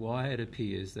question why it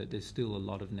appears that there's still a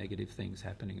lot of negative things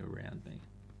happening around me.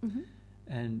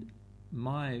 And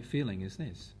my feeling is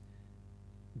this: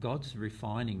 God's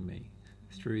refining me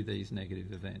through these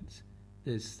negative events.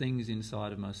 There's things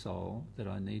inside of my soul that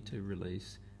I need to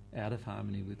release out of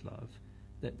harmony with love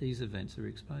that these events are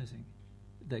exposing,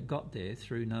 that got there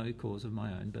through no cause of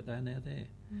my own, but they're now there.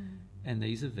 And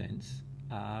these events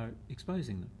are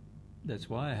exposing them. That's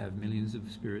why I have millions of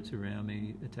spirits around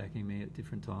me attacking me at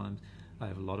different times. I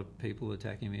have a lot of people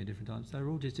attacking me at different times. They're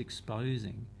all just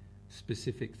exposing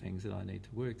specific things that I need to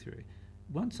work through.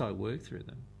 Once I work through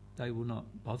them, they will not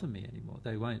bother me anymore.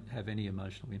 They won't have any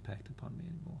emotional impact upon me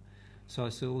anymore. So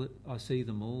I see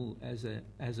them all as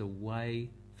a way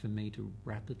for me to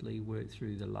rapidly work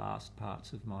through the last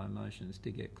parts of my emotions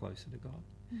to get closer to God.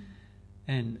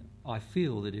 And I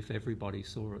feel that if everybody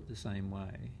saw it the same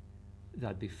way,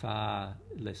 they'd be far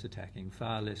less attacking,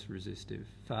 far less resistive,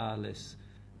 far less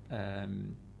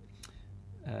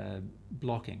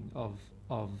blocking of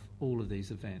all of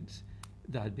these events.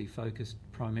 They'd be focused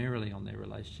primarily on their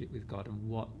relationship with God and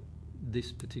what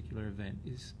this particular event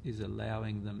is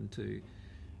allowing them to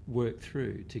work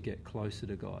through to get closer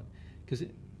to God. Because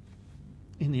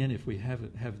in the end, if we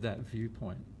have that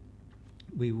viewpoint,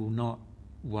 we will not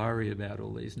worry about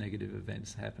all these negative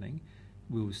events happening.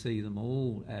 We will see them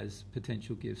all as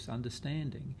potential gifts,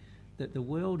 understanding that the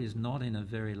world is not in a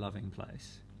very loving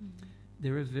place. Mm-hmm.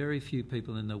 There are very few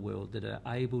people in the world that are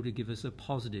able to give us a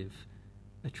positive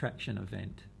attraction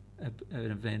event,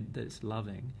 an event that's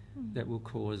loving, that will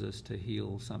cause us to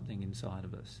heal something inside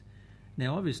of us.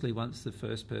 Now, obviously, once the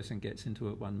first person gets into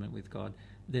at one with God,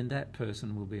 then that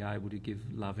person will be able to give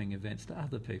loving events to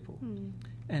other people.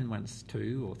 And once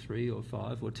 2 or 3 or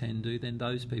 5 or 10 do, then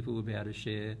those people will be able to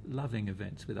share loving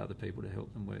events with other people to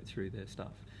help them work through their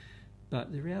stuff.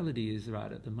 But the reality is,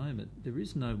 right at the moment, there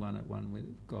is no one at one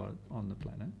with God on the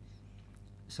planet.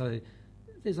 So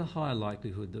there's a high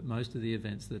likelihood that most of the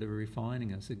events that are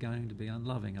refining us are going to be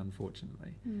unloving,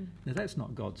 unfortunately. Now, that's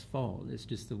not God's fault. It's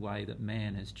just the way that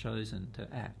man has chosen to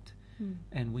act.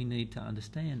 And we need to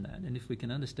understand that. And if we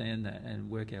can understand that and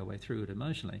work our way through it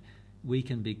emotionally, we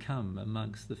can become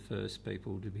amongst the first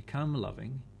people to become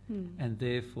loving and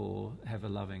therefore have a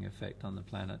loving effect on the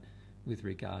planet with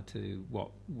regard to what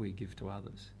we give to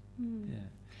others.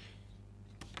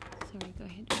 Sorry, go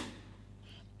ahead.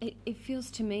 It feels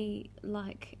to me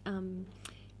like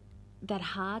that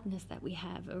hardness that we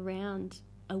have around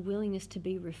a willingness to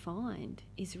be refined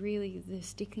is really the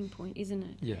sticking point, isn't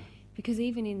it? Yeah. Because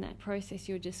even in that process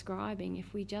you're describing,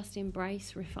 if we just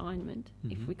embrace refinement,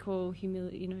 if we call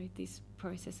humility, this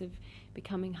process of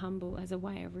becoming humble as a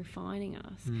way of refining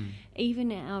us,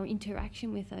 even our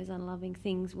interaction with those unloving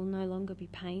things will no longer be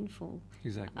painful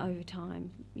over time.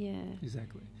 Yeah.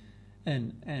 Exactly.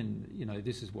 And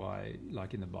this is why,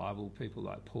 like in the Bible, people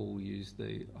like Paul use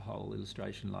the whole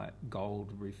illustration like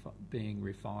gold being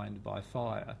refined by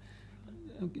fire.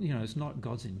 It's not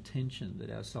God's intention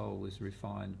that our soul is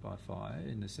refined by fire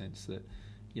in the sense that,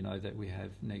 that we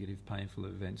have negative, painful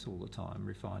events all the time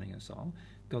refining our soul.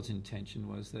 God's intention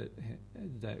was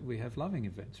that we have loving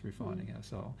events refining our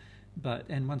soul.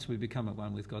 And once we become at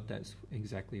one with God, that's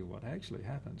exactly what actually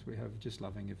happens. We have just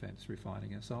loving events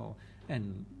refining our soul,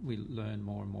 and we learn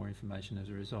more and more information as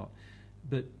a result.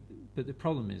 But the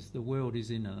problem is the world is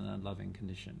in an unloving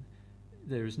condition.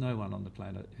 There is no one on the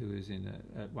planet who is in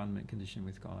a one-minute condition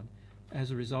with God. As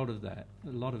a result of that,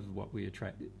 a lot of what we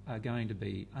attract are going to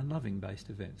be unloving-based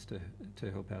events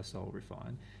to help our soul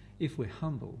refine. If we're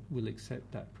humble, we'll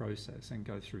accept that process and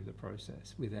go through the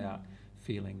process without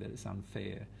feeling that it's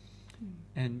unfair.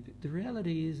 And the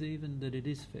reality is even that it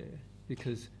is fair,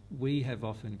 because we have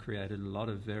often created a lot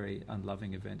of very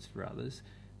unloving events for others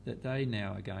that they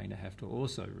now are going to have to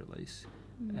also release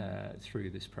through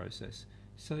this process.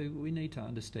 So we need to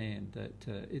understand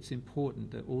that it's important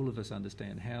that all of us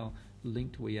understand how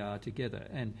linked we are together,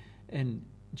 and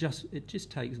it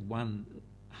just takes one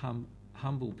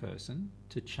humble person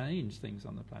to change things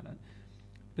on the planet.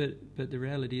 But the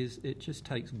reality is, it just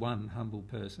takes one humble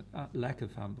person, lack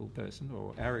of humble person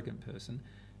or arrogant person,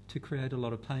 to create a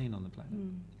lot of pain on the planet.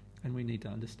 And we need to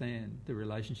understand the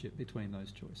relationship between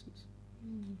those choices.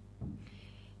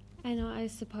 And I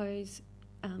suppose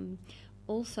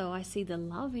also I see the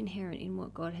love inherent in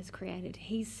what God has created.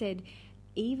 He said,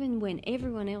 even when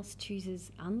everyone else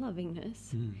chooses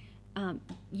unlovingness,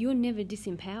 you're never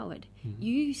disempowered.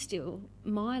 You still,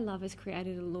 my love has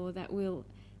created a law that will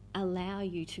allow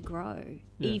you to grow,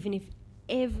 even if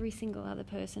every single other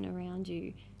person around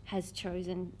you has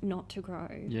chosen not to grow.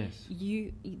 Yes.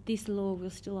 This law will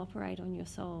still operate on your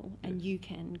soul, and you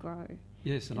can grow.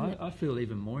 Yes, and I feel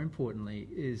even more importantly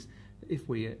is if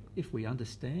we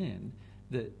understand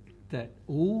that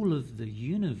all of the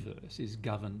universe is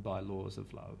governed by laws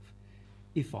of love.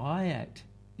 If I act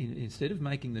instead of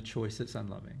making the choice that's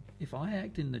unloving, if I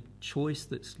act in the choice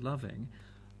that's loving,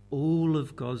 all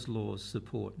of God's laws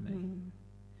support me.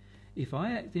 If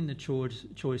I act in the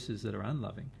choices that are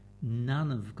unloving, none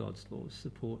of God's laws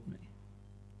support me.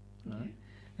 Right?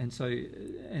 And so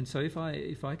if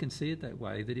I can see it that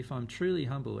way, that if I'm truly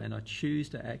humble and I choose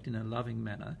to act in a loving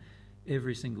manner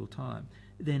every single time,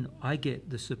 then I get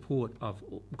the support of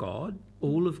God,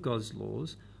 all of God's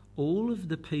laws, all of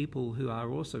the people who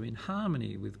are also in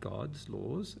harmony with God's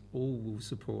laws, all will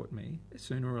support me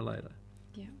sooner or later.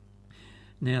 Yeah.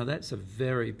 Now, that's a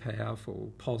very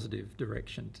powerful, positive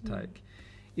direction to take.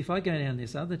 If I go down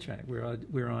this other track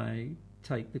where I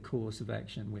take the course of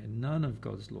action where none of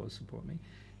God's laws support me,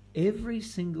 every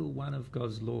single one of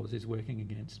God's laws is working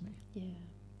against me.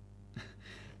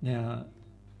 Yeah.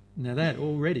 Now that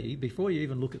already, before you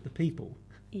even look at the people,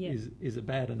 is a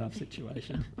bad enough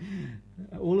situation.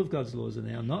 All of God's laws are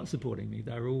now not supporting me.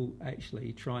 They're all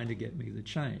actually trying to get me to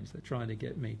change. They're trying to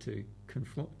get me to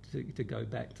conform, to go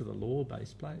back to the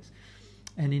law-based place.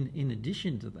 And in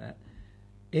addition to that,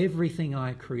 everything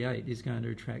I create is going to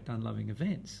attract unloving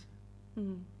events,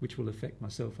 which will affect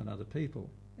myself and other people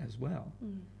as well.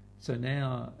 So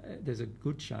now there's a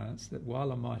good chance that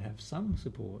while I might have some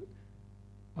support,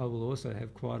 I will also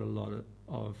have quite a lot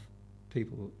of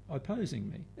people opposing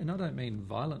me. And I don't mean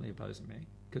violently opposing me,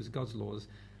 because God's laws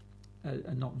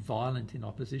are not violent in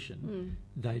opposition.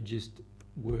 They just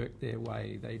work their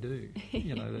way. They do.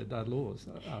 You know, they're laws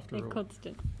after all. They're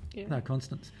constant. Yeah. No,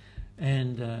 constants.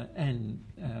 And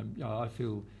I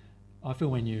feel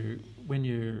when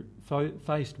you're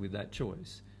faced with that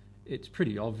choice, it's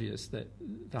pretty obvious that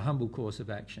the humble course of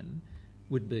action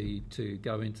would be to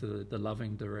go into the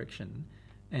loving direction,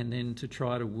 and then to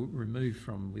try to remove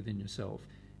from within yourself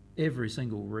every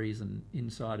single reason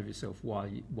inside of yourself why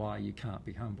you can't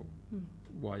be humble,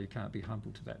 why you can't be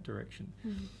humble to that direction.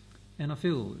 And I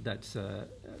feel that's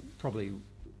probably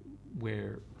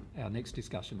where our next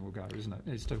discussion will go, isn't it?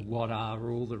 As to what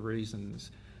are all the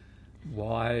reasons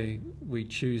why we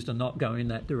choose to not go in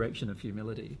that direction of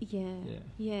humility.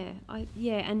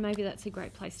 And maybe that's a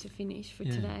great place to finish for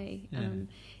today.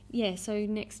 So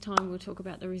next time we'll talk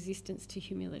about the resistance to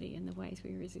humility and the ways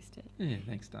we resist it. Yeah,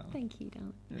 thanks, darling. Thank you,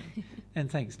 darling. Yeah. And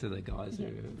thanks to the guys who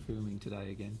are filming today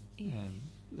again.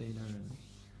 Lena and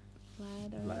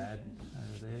Vlad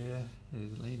over there.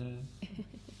 There's Lena.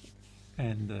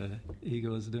 And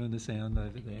Igor's doing the sound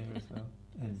over there as well.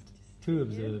 And 2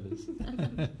 observers.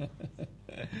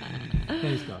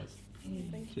 Thanks, guys.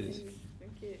 Cheers.